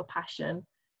 Where is your passion?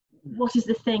 What is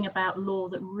the thing about law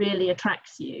that really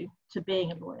attracts you to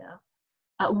being a lawyer?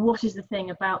 What is the thing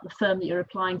about the firm that you're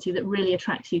applying to that really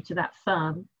attracts you to that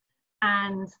firm?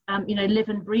 And live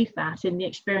and breathe that in the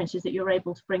experiences that you're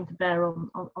able to bring to bear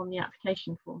on the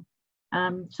application form. I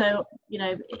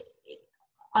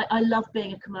love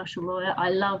being a commercial lawyer. I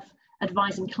love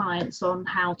advising clients on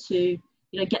how to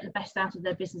get the best out of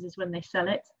their businesses when they sell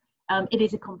it. It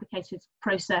is a complicated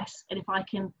process, and if I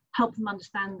can help them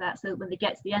understand that, so that when they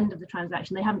get to the end of the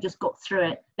transaction, they haven't just got through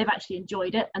it, they've actually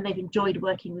enjoyed it, and they've enjoyed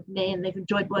working with me, and they've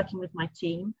enjoyed working with my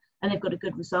team, and they've got a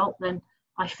good result, then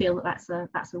I feel that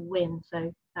that's a win.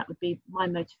 So that would be my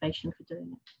motivation for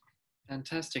doing it.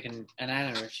 Fantastic. And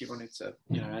Anna, if you wanted to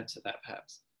add to that,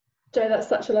 perhaps. Joe, that's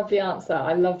such a lovely answer.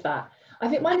 I love that. I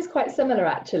think mine is quite similar,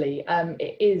 actually.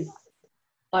 It is.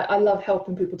 I love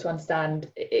helping people to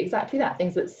understand exactly that,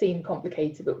 things that seem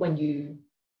complicated, but when you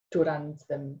draw down to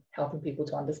them, helping people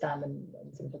to understand them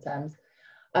in simple terms.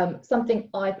 Something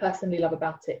I personally love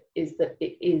about it is that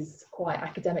it is quite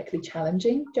academically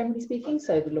challenging, generally speaking.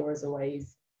 So the law is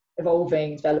always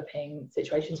evolving, developing,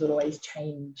 situations will always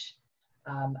change,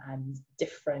 and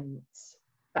different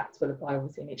facts will apply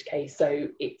obviously in each case. So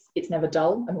it's never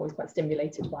dull. I'm always quite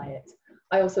stimulated by it.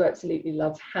 I also absolutely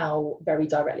love how very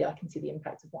directly I can see the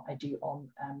impact of what I do on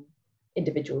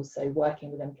individuals. So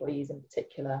working with employees in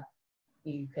particular,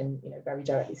 you can very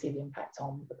directly see the impact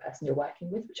on the person you're working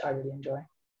with, which I really enjoy.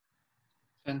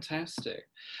 Fantastic.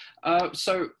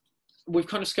 So we've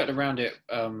kind of skirted around it,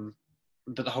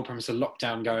 but the whole premise of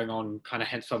lockdown going on, kind of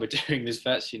hence why we're doing this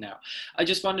virtually now. I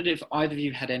just wondered if either of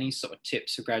you had any sort of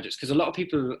tips for graduates, because a lot of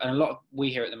people, and a lot of we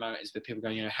hear at the moment is that people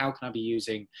going, how can I be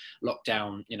using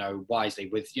lockdown, wisely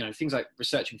with, things like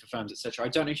researching for firms, etc. I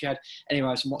don't know if you had any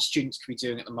advice on what students could be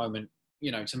doing at the moment,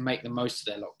 to make the most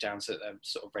of their lockdown so that they're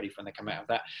sort of ready for when they come out of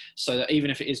that. So that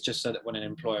even if it is just so that when an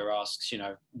employer asks,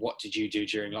 what did you do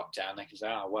during lockdown, they can say,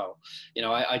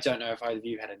 I don't know if either of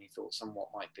you had any thoughts on what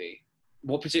might be,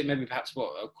 maybe perhaps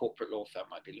what a corporate law firm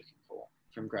might be looking for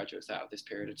from graduates out of this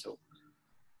period at all.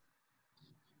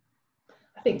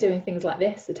 I think doing things like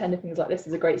this, attending things like this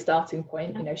is a great starting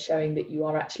point, showing that you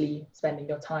are actually spending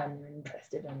your time, you're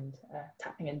interested and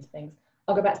tapping into things.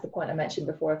 I'll go back to the point I mentioned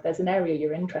before. If there's an area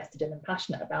you're interested in and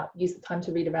passionate about, use the time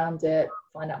to read around it,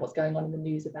 find out what's going on in the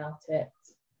news about it,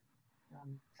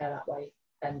 that way.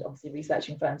 And obviously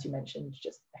researching firms you mentioned,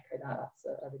 just echo that. That's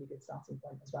a really good starting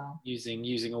point as well.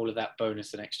 Using all of that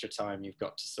bonus and extra time you've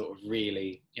got to sort of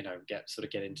really,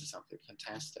 get into something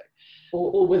fantastic.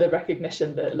 Or with a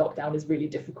recognition that lockdown is really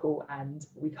difficult and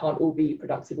we can't all be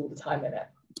productive all the time in it.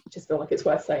 I just feel like it's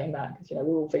worth saying that because,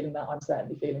 we're all feeling that. I'm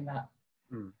certainly feeling that.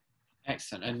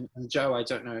 Excellent. And Joe, I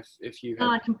don't know if you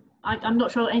have... No, I'm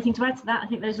not sure anything to add to that. I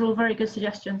think those are all very good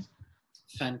suggestions.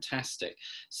 Fantastic.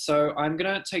 So I'm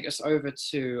going to take us over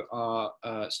to our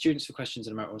students for questions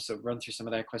in a moment. We'll sort of run through some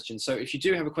of their questions. So if you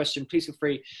do have a question, please feel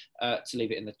free to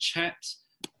leave it in the chat,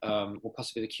 or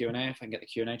possibly the Q&A if I can get the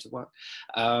Q&A to work.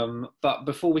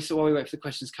 But while we wait for the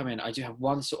questions to come in, I do have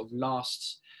one sort of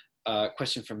last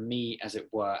question from me, as it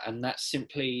were, and that's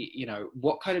simply,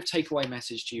 what kind of takeaway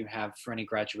message do you have for any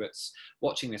graduates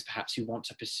watching this, perhaps, who want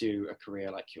to pursue a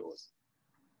career like yours?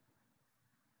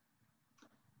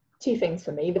 two things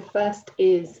for me. The first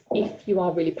is, if you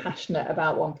are really passionate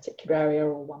about one particular area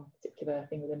or one particular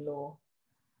thing within law,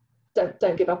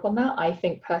 don't give up on that. I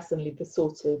think personally the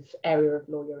sort of area of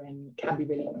law you're in can be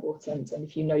really important, and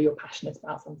if you know you're passionate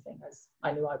about something, as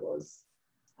I knew I was,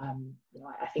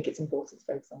 I think it's important to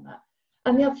focus on that.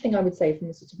 And the other thing I would say from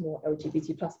a sort of more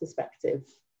LGBT plus perspective,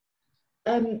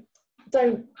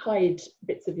 don't hide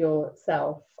bits of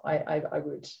yourself. I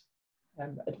would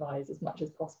advise as much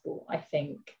as possible. I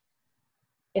think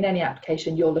in any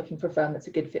application, you're looking for a firm that's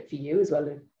a good fit for you, as well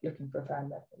as looking for a firm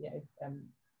that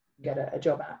get a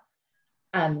job at.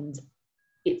 And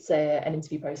it's an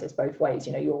interview process both ways.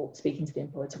 You're speaking to the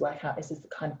employer to work out, is this the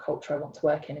kind of culture I want to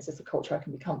work in? Is this a culture I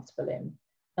can be comfortable in?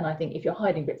 And I think if you're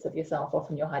hiding bits of yourself,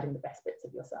 often you're hiding the best bits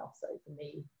of yourself. So for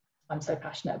me, I'm so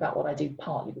passionate about what I do,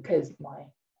 partly because of my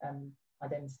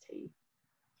identity.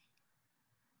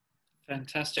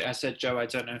 Fantastic. I said, Joe, I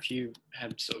don't know if you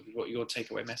had sort of what your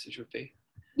takeaway message would be.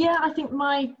 Yeah, I think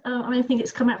I think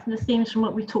it's come out from the themes from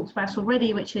what we talked about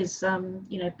already, which is,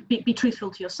 be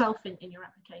truthful to yourself in your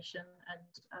application,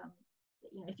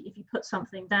 and if you put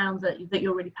something down that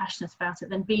you're really passionate about it,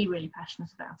 then be really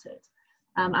passionate about it,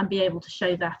 and be able to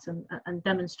show that and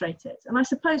demonstrate it. And I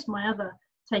suppose my other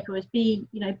takeaway is be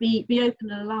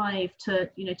open and alive to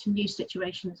new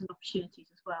situations and opportunities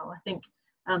as well. I think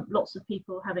lots of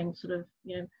people having sort of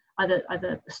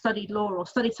either studied law or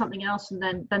studied something else and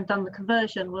then done the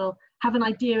conversion will have an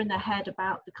idea in their head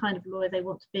about the kind of lawyer they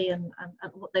want to be and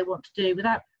what they want to do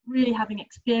without really having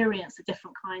experienced the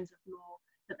different kinds of law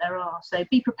that there are. So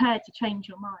be prepared to change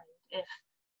your mind if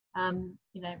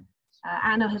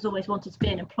Anna has always wanted to be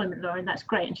an employment lawyer, and that's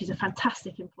great, and she's a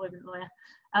fantastic employment lawyer,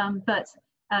 but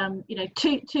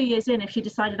 2 years in, if she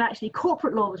decided actually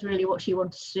corporate law was really what she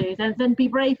wanted to do, then be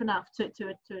brave enough to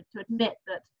admit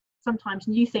that sometimes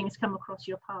new things come across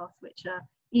your path which are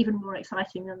even more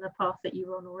exciting than the path that you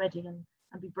were on already, and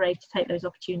be brave to take those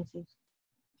opportunities.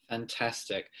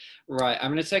 Fantastic. Right,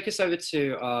 I'm going to take us over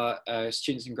to our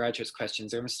students and graduates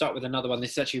questions. I'm going to start with another one.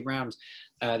 This is actually around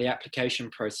the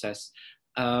application process.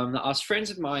 I asked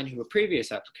friends of mine who were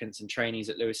previous applicants and trainees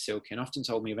at Lewis Silkin often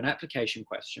told me of an application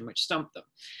question which stumped them.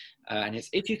 And it's,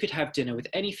 if you could have dinner with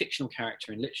any fictional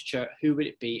character in literature, who would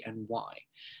it be and why?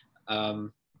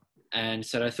 And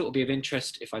so I thought it would be of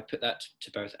interest if I put that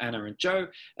to both Anna and Joe,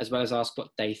 as well as ask what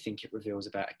they think it reveals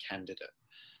about a candidate.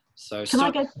 So can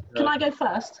I go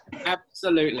first?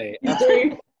 Absolutely.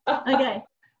 Okay,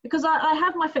 because I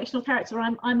have my fictional character.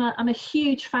 I'm a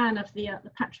huge fan of the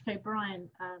Patrick O'Brien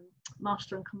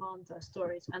Master and Commander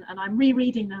stories, and I'm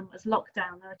rereading them as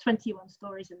lockdown. There are 21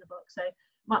 stories in the book. So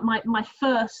my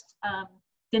first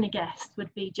dinner guest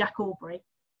would be Jack Aubrey,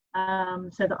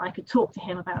 so that I could talk to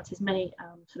him about his many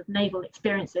sort of naval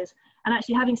experiences. And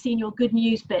actually, having seen your good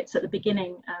news bits at the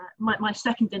beginning, my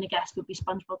second dinner guest would be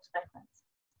SpongeBob SquarePants.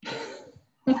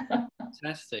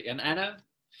 Fantastic. And Anna?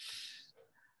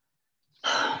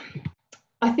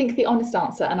 I think the honest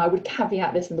answer, and I would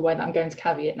caveat this in the way that I'm going to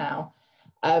caveat now,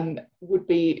 would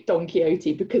be Don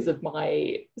Quixote, because of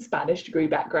my Spanish degree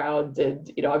background,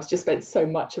 and I've just spent so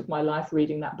much of my life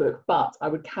reading that book. But I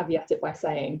would caveat it by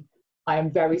saying I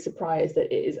am very surprised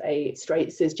that it is a straight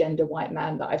cisgender white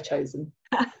man that I've chosen.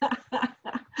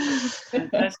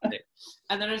 Fantastic.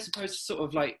 And then I suppose sort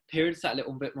of like peer that a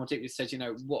little bit more deeply, says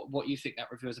what you think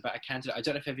that reveals about a candidate. I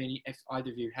don't know if either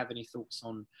of you have any thoughts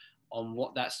on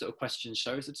what that sort of question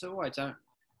shows at all. I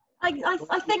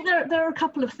think there are a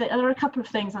couple of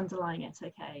things underlying it.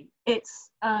 Okay,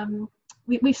 it's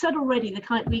we've said already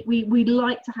we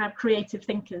like to have creative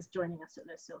thinkers joining us at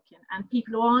Lewis Silkin, and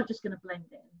people who aren't just going to blend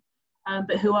in,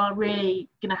 but who are really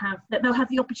going to have that they'll have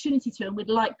the opportunity to, and we'd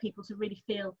like people to really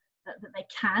feel that they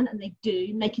can and they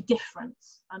do make a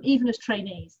difference, even as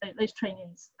trainees. Those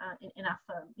trainees in our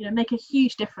firm, make a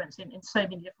huge difference in so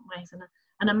many different ways,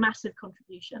 and a massive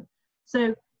contribution.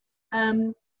 So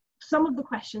some of the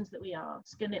questions that we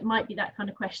ask, and it might be that kind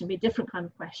of question, be a different kind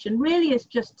of question, really is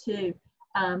just to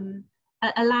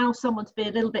allow someone to be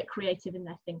a little bit creative in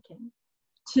their thinking,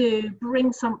 to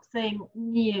bring something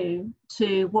new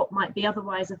to what might be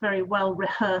otherwise a very well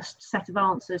rehearsed set of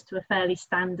answers to a fairly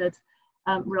standard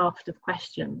raft of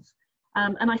questions.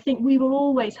 And I think we will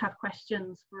always have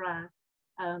questions for our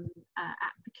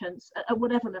applicants at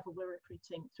whatever level we're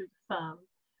recruiting through the firm,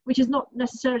 which is not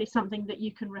necessarily something that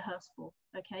you can rehearse for.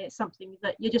 Okay, it's something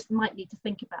that you just might need to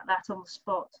think about that on the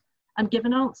spot and give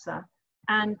an answer.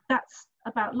 And that's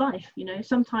about life.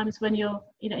 Sometimes when you're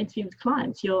interviewing with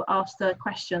clients, you're asked a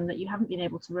question that you haven't been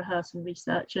able to rehearse and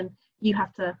research, and you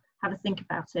have to have a think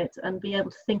about it and be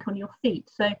able to think on your feet.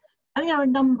 So I think there are a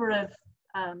number of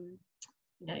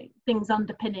things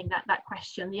underpinning that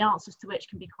question, the answers to which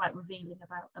can be quite revealing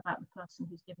about the person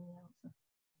who's giving the answer.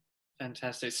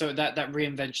 Fantastic. So that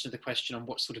reinvention of the question on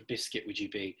what sort of biscuit would you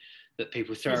be, that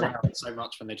people throw Exactly. around so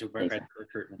much when they talk about graduate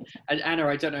recruitment. And Anna,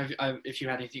 I don't know if you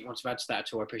had anything you want to add to that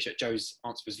at all. I appreciate Joe's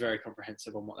answer was very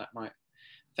comprehensive on what that might.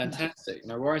 Fantastic.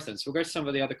 No worries then. So we'll go to some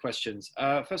of the other questions.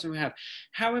 First one we have,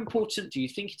 how important do you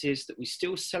think it is that we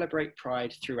still celebrate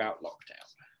Pride throughout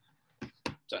lockdown?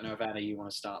 Don't know if Anna, you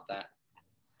want to start that.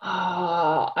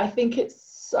 I think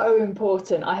it's so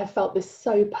important. I have felt this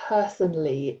so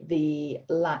personally, the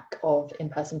lack of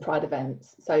in-person Pride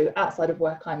events. So outside of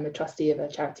work, I'm a trustee of a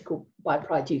charity called By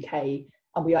Pride UK,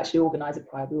 and we actually organise a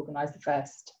Pride. We organised the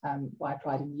first By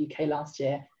Pride in the UK last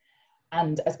year.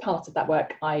 And as part of that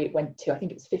work, I went to, I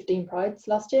think it was 15 Prides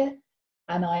last year.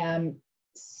 And I am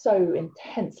so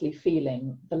intensely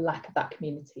feeling the lack of that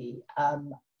community.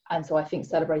 And so I think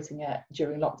celebrating it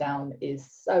during lockdown is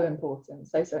so important,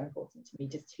 so important to me,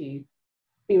 just to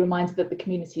be reminded that the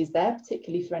community is there,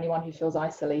 particularly for anyone who feels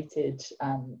isolated,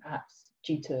 perhaps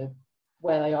due to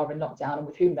where they are in lockdown and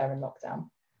with whom they're in lockdown.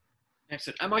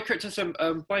 Excellent. Am I correct to say,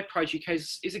 By Pride UK,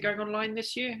 is it going online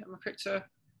this year? Am I correct to...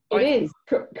 It is,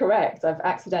 correct. I've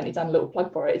accidentally done a little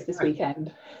plug for it. It's this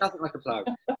weekend. Nothing like a plug.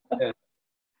 Yeah.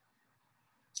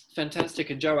 Fantastic.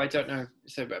 And Joe, I don't know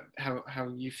how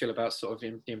you feel about sort of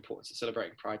the importance of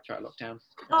celebrating Pride throughout lockdown.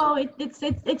 Oh,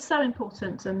 it's so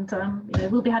important, and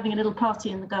we'll be having a little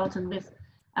party in the garden with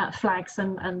flags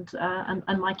and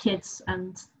my kids,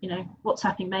 and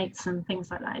WhatsApping mates and things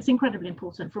like that. It's incredibly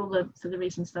important for the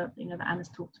reasons that that Anna's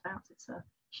talked about. It's a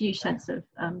huge sense of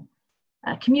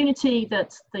community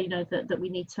that we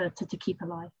need to keep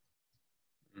alive.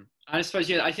 I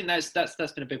suppose, I think that's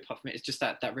been a big part for me. It's just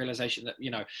that realization that,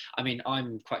 I mean,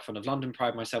 I'm quite fond of London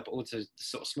Pride myself, but also the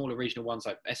sort of smaller regional ones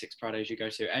like Essex Pride as you go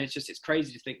to. And it's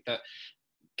crazy to think that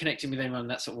connecting with anyone in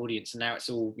that sort of audience, and now it's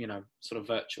all, sort of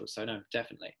virtual. So no,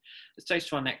 definitely. Let's take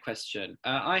to our next question.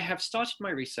 I have started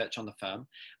my research on the firm,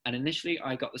 and initially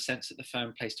I got the sense that the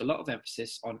firm placed a lot of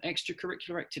emphasis on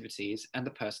extracurricular activities and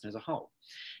the person as a whole.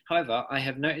 However, I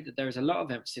have noted that there is a lot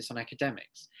of emphasis on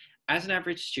academics. As an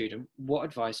average student, what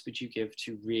advice would you give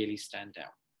to really stand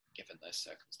out, given those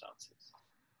circumstances?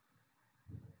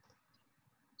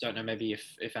 Don't know, maybe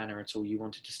if Anna at all, you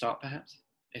wanted to start perhaps?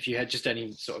 If you had just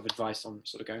any sort of advice on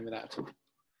sort of going with that at all.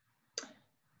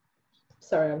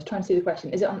 Sorry, I was trying to see the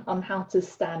question. Is it on how to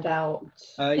stand out?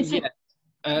 It's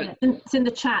in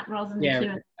the chat rather than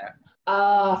the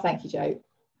Q&A. Thank you, Joe.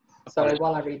 Sorry,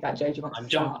 while I read that, Joe, do you want to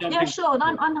start? Yeah, sure,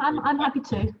 and I'm happy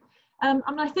to.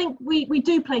 I think we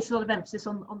do place a lot of emphasis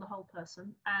on the whole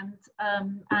person, and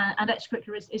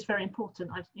extracurricular is very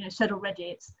important. I've said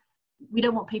already, we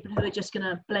don't want people who are just going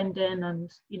to blend in,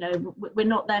 and we're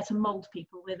not there to mold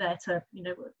people. We're there to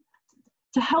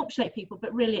help shape people,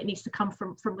 but really it needs to come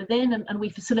from within, and we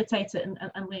facilitate it and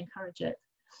we encourage it.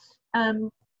 As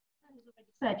already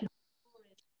said,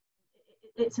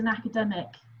 it's an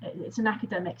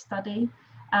academic study.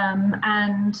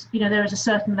 And there is a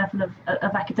certain level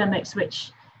of academics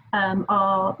which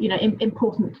are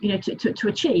important to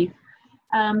achieve.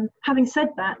 Having said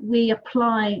that, we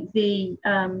apply the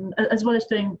as well as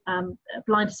doing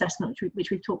blind assessment,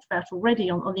 which we've talked about already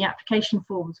on the application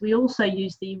forms. We also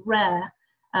use the rare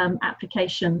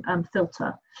application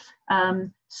filter.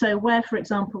 So where, for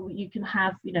example, you can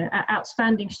have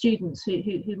outstanding students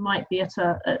who might be at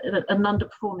an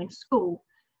underperforming school.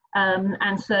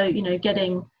 And so,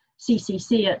 getting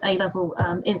CCC at A level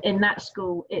in that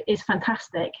school is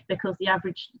fantastic, because the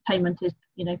average payment is,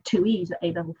 2 E's at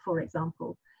A level, for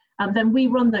example. Then we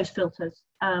run those filters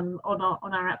on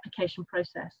our application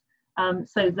process,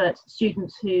 so that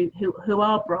students who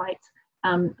are bright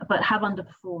but have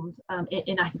underperformed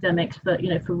in academics, but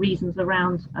for reasons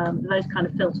around those kind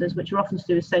of filters, which are often to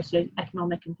do with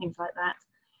socioeconomic and things like that.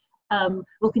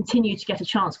 Will continue to get a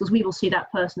chance, because we will see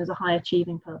that person as a high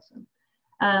achieving person.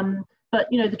 But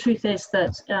the truth is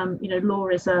that law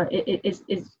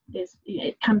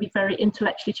it can be very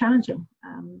intellectually challenging,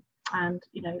 and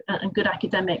good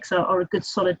academics are a good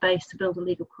solid base to build a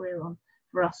legal career on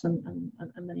for us and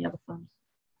many other firms.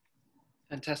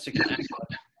 Fantastic. I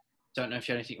don't know if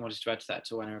you had anything you wanted to add to that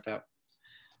at all, Anna, about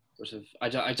sort of. I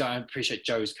appreciate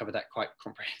Joe's covered that quite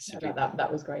comprehensively. That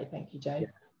was great. Thank you, Joe.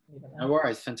 Yeah. No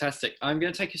worries, fantastic. I'm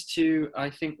going to take us to, I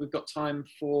think we've got time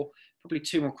for probably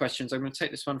 2 more questions. I'm going to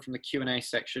take this one from the Q&A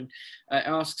section. It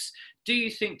asks, do you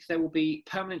think there will be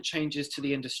permanent changes to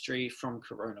the industry from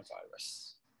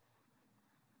coronavirus?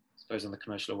 I suppose on the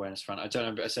commercial awareness front. I don't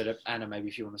know, but I said, Anna, maybe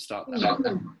if you want to start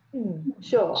that.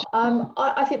 Sure.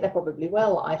 I think there probably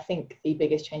will. I think the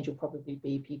biggest change will probably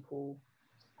be people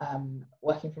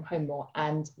working from home more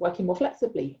and working more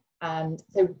flexibly. And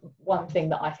so one thing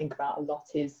that I think about a lot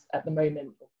is at the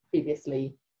moment,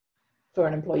 previously, for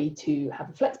an employee to have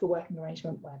a flexible working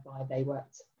arrangement whereby they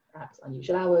worked perhaps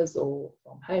unusual hours or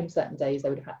from home certain days, they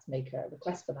would have had to make a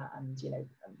request for that. And,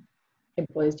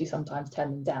 employers do sometimes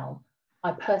turn them down.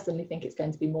 I personally think it's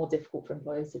going to be more difficult for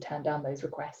employers to turn down those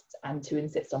requests and to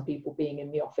insist on people being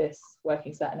in the office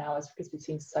working certain hours, because we've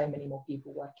seen so many more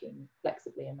people working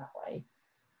flexibly in that way.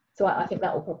 So I think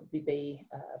that will probably be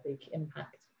a big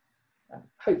impact.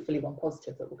 Hopefully one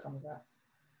positive that will come of that.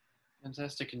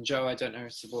 Fantastic. And Joe, I don't know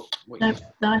what No, you...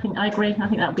 no, I agree. I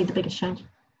think that would be the biggest change.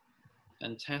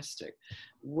 Fantastic.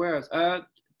 Whereas,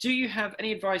 do you have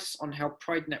any advice on how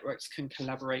Pride networks can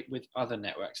collaborate with other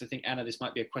networks? I think, Anna, this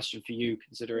might be a question for you,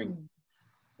 considering...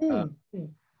 So,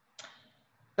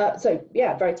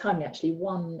 yeah, very timely, actually.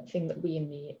 One thing that we in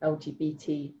the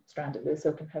LGBT strand at Lewis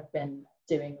Silkin have been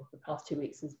doing over the past 2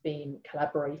 weeks has been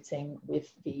collaborating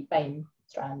with the BAME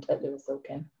strand at Lewis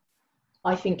Silkin.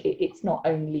 I think it's not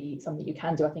only something you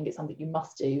can do, I think it's something you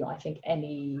must do. I think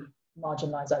any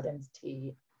marginalised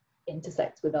identity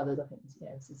intersects with others. I think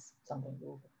this is something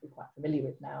we're all quite familiar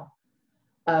with now.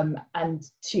 And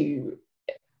to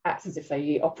act as if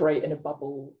they operate in a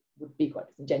bubble would be quite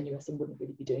disingenuous and wouldn't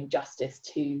really be doing justice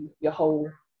to your whole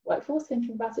workforce.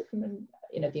 Thinking about it from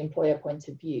the employer point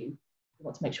of view, you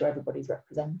want to make sure everybody's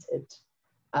represented.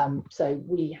 So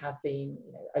we have been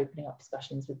opening up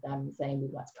discussions with them, saying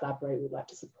we'd like to collaborate, we'd like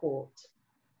to support,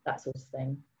 that sort of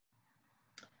thing.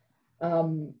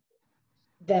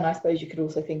 Then I suppose you could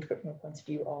also think of it from a point of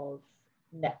view of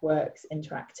networks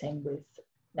interacting with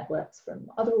networks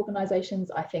from other organisations.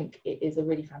 I think it is a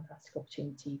really fantastic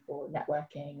opportunity for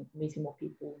networking, meeting more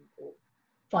people, or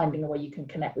finding a way you can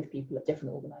connect with people at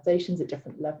different organisations at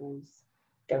different levels,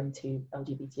 going to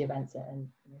LGBT events and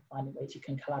finding ways you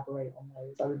can collaborate on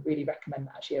those. I would really recommend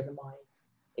that actually over my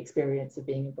experience of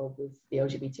being involved with the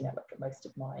LGBT network at most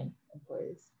of my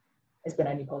employers. It's been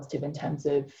only positive in terms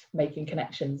of making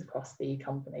connections across the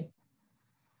company.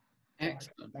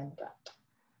 Excellent.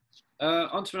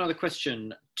 On to another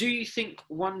question. Do you think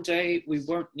one day we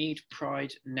won't need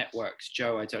Pride networks?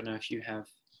 Joe, I don't know if you have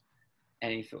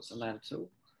any thoughts on that at all.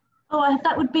 Oh,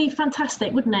 that would be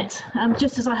fantastic, wouldn't it?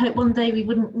 Just as I hope one day we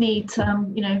wouldn't need,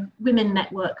 women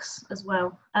networks as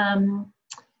well.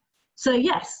 So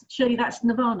yes, surely that's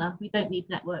nirvana. We don't need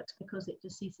networks because it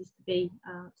just ceases to be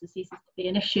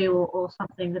an issue or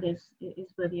something that is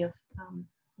worthy of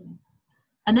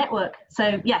a network.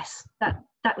 So yes, that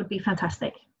would be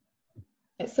fantastic.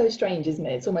 It's so strange, isn't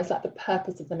it? It's almost like the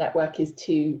purpose of the network is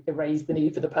to erase the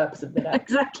need for the purpose of the network.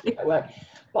 Exactly.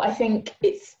 But I think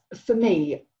it's, for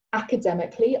me,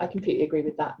 academically, I completely agree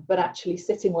with that. But actually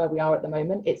sitting where we are at the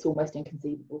moment, it's almost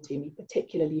inconceivable to me,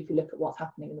 particularly if you look at what's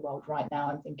happening in the world right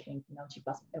now. I'm thinking from an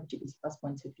LGBT plus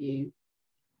point of view,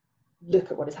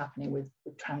 look at what is happening with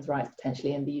trans rights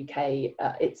potentially in the UK.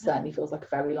 It certainly feels like a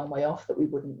very long way off that we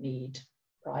wouldn't need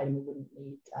Pride and we wouldn't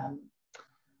need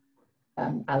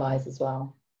allies as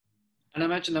well. And I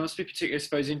imagine that must be particularly, I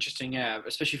suppose, interesting,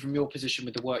 especially from your position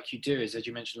with the work you do, is as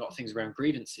you mentioned a lot of things around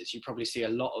grievances. You probably see a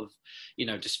lot of,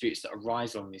 disputes that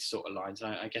arise along these sort of lines.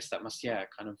 And I guess that must, kind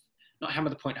of not hammer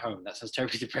the point home. That sounds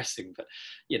terribly depressing, but,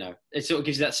 it sort of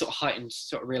gives you that sort of heightened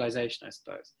sort of realization, I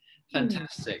suppose.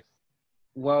 Fantastic.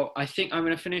 Well, I think I'm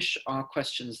going to finish our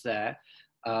questions there.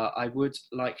 I would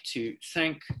like to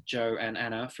thank Joe and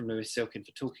Anna from Lewis Silkin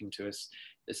for talking to us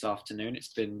this afternoon.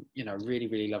 It's been, really,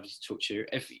 really lovely to talk to you.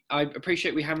 I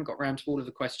appreciate we haven't got around to all of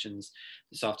the questions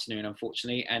this afternoon,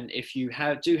 unfortunately. And if you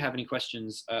do have any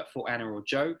questions for Anna or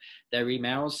Joe, their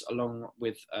emails, along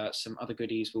with some other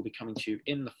goodies, will be coming to you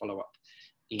in the follow-up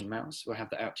emails. We'll have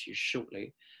that out to you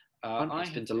shortly. It's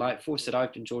been delightful. So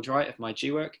I've been George Wright of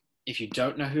myGwork. If you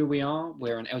don't know who we are,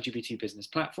 we're an LGBT business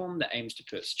platform that aims to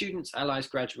put students, allies,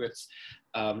 graduates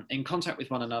in contact with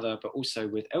one another, but also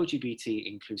with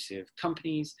LGBT inclusive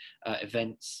companies,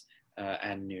 events,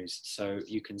 and news. So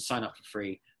you can sign up for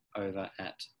free over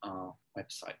at our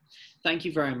website. Thank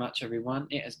you very much, everyone.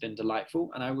 It has been delightful,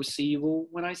 and I will see you all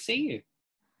when I see you.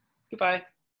 Goodbye.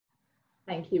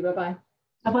 Thank you. Bye-bye.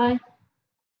 Bye-bye.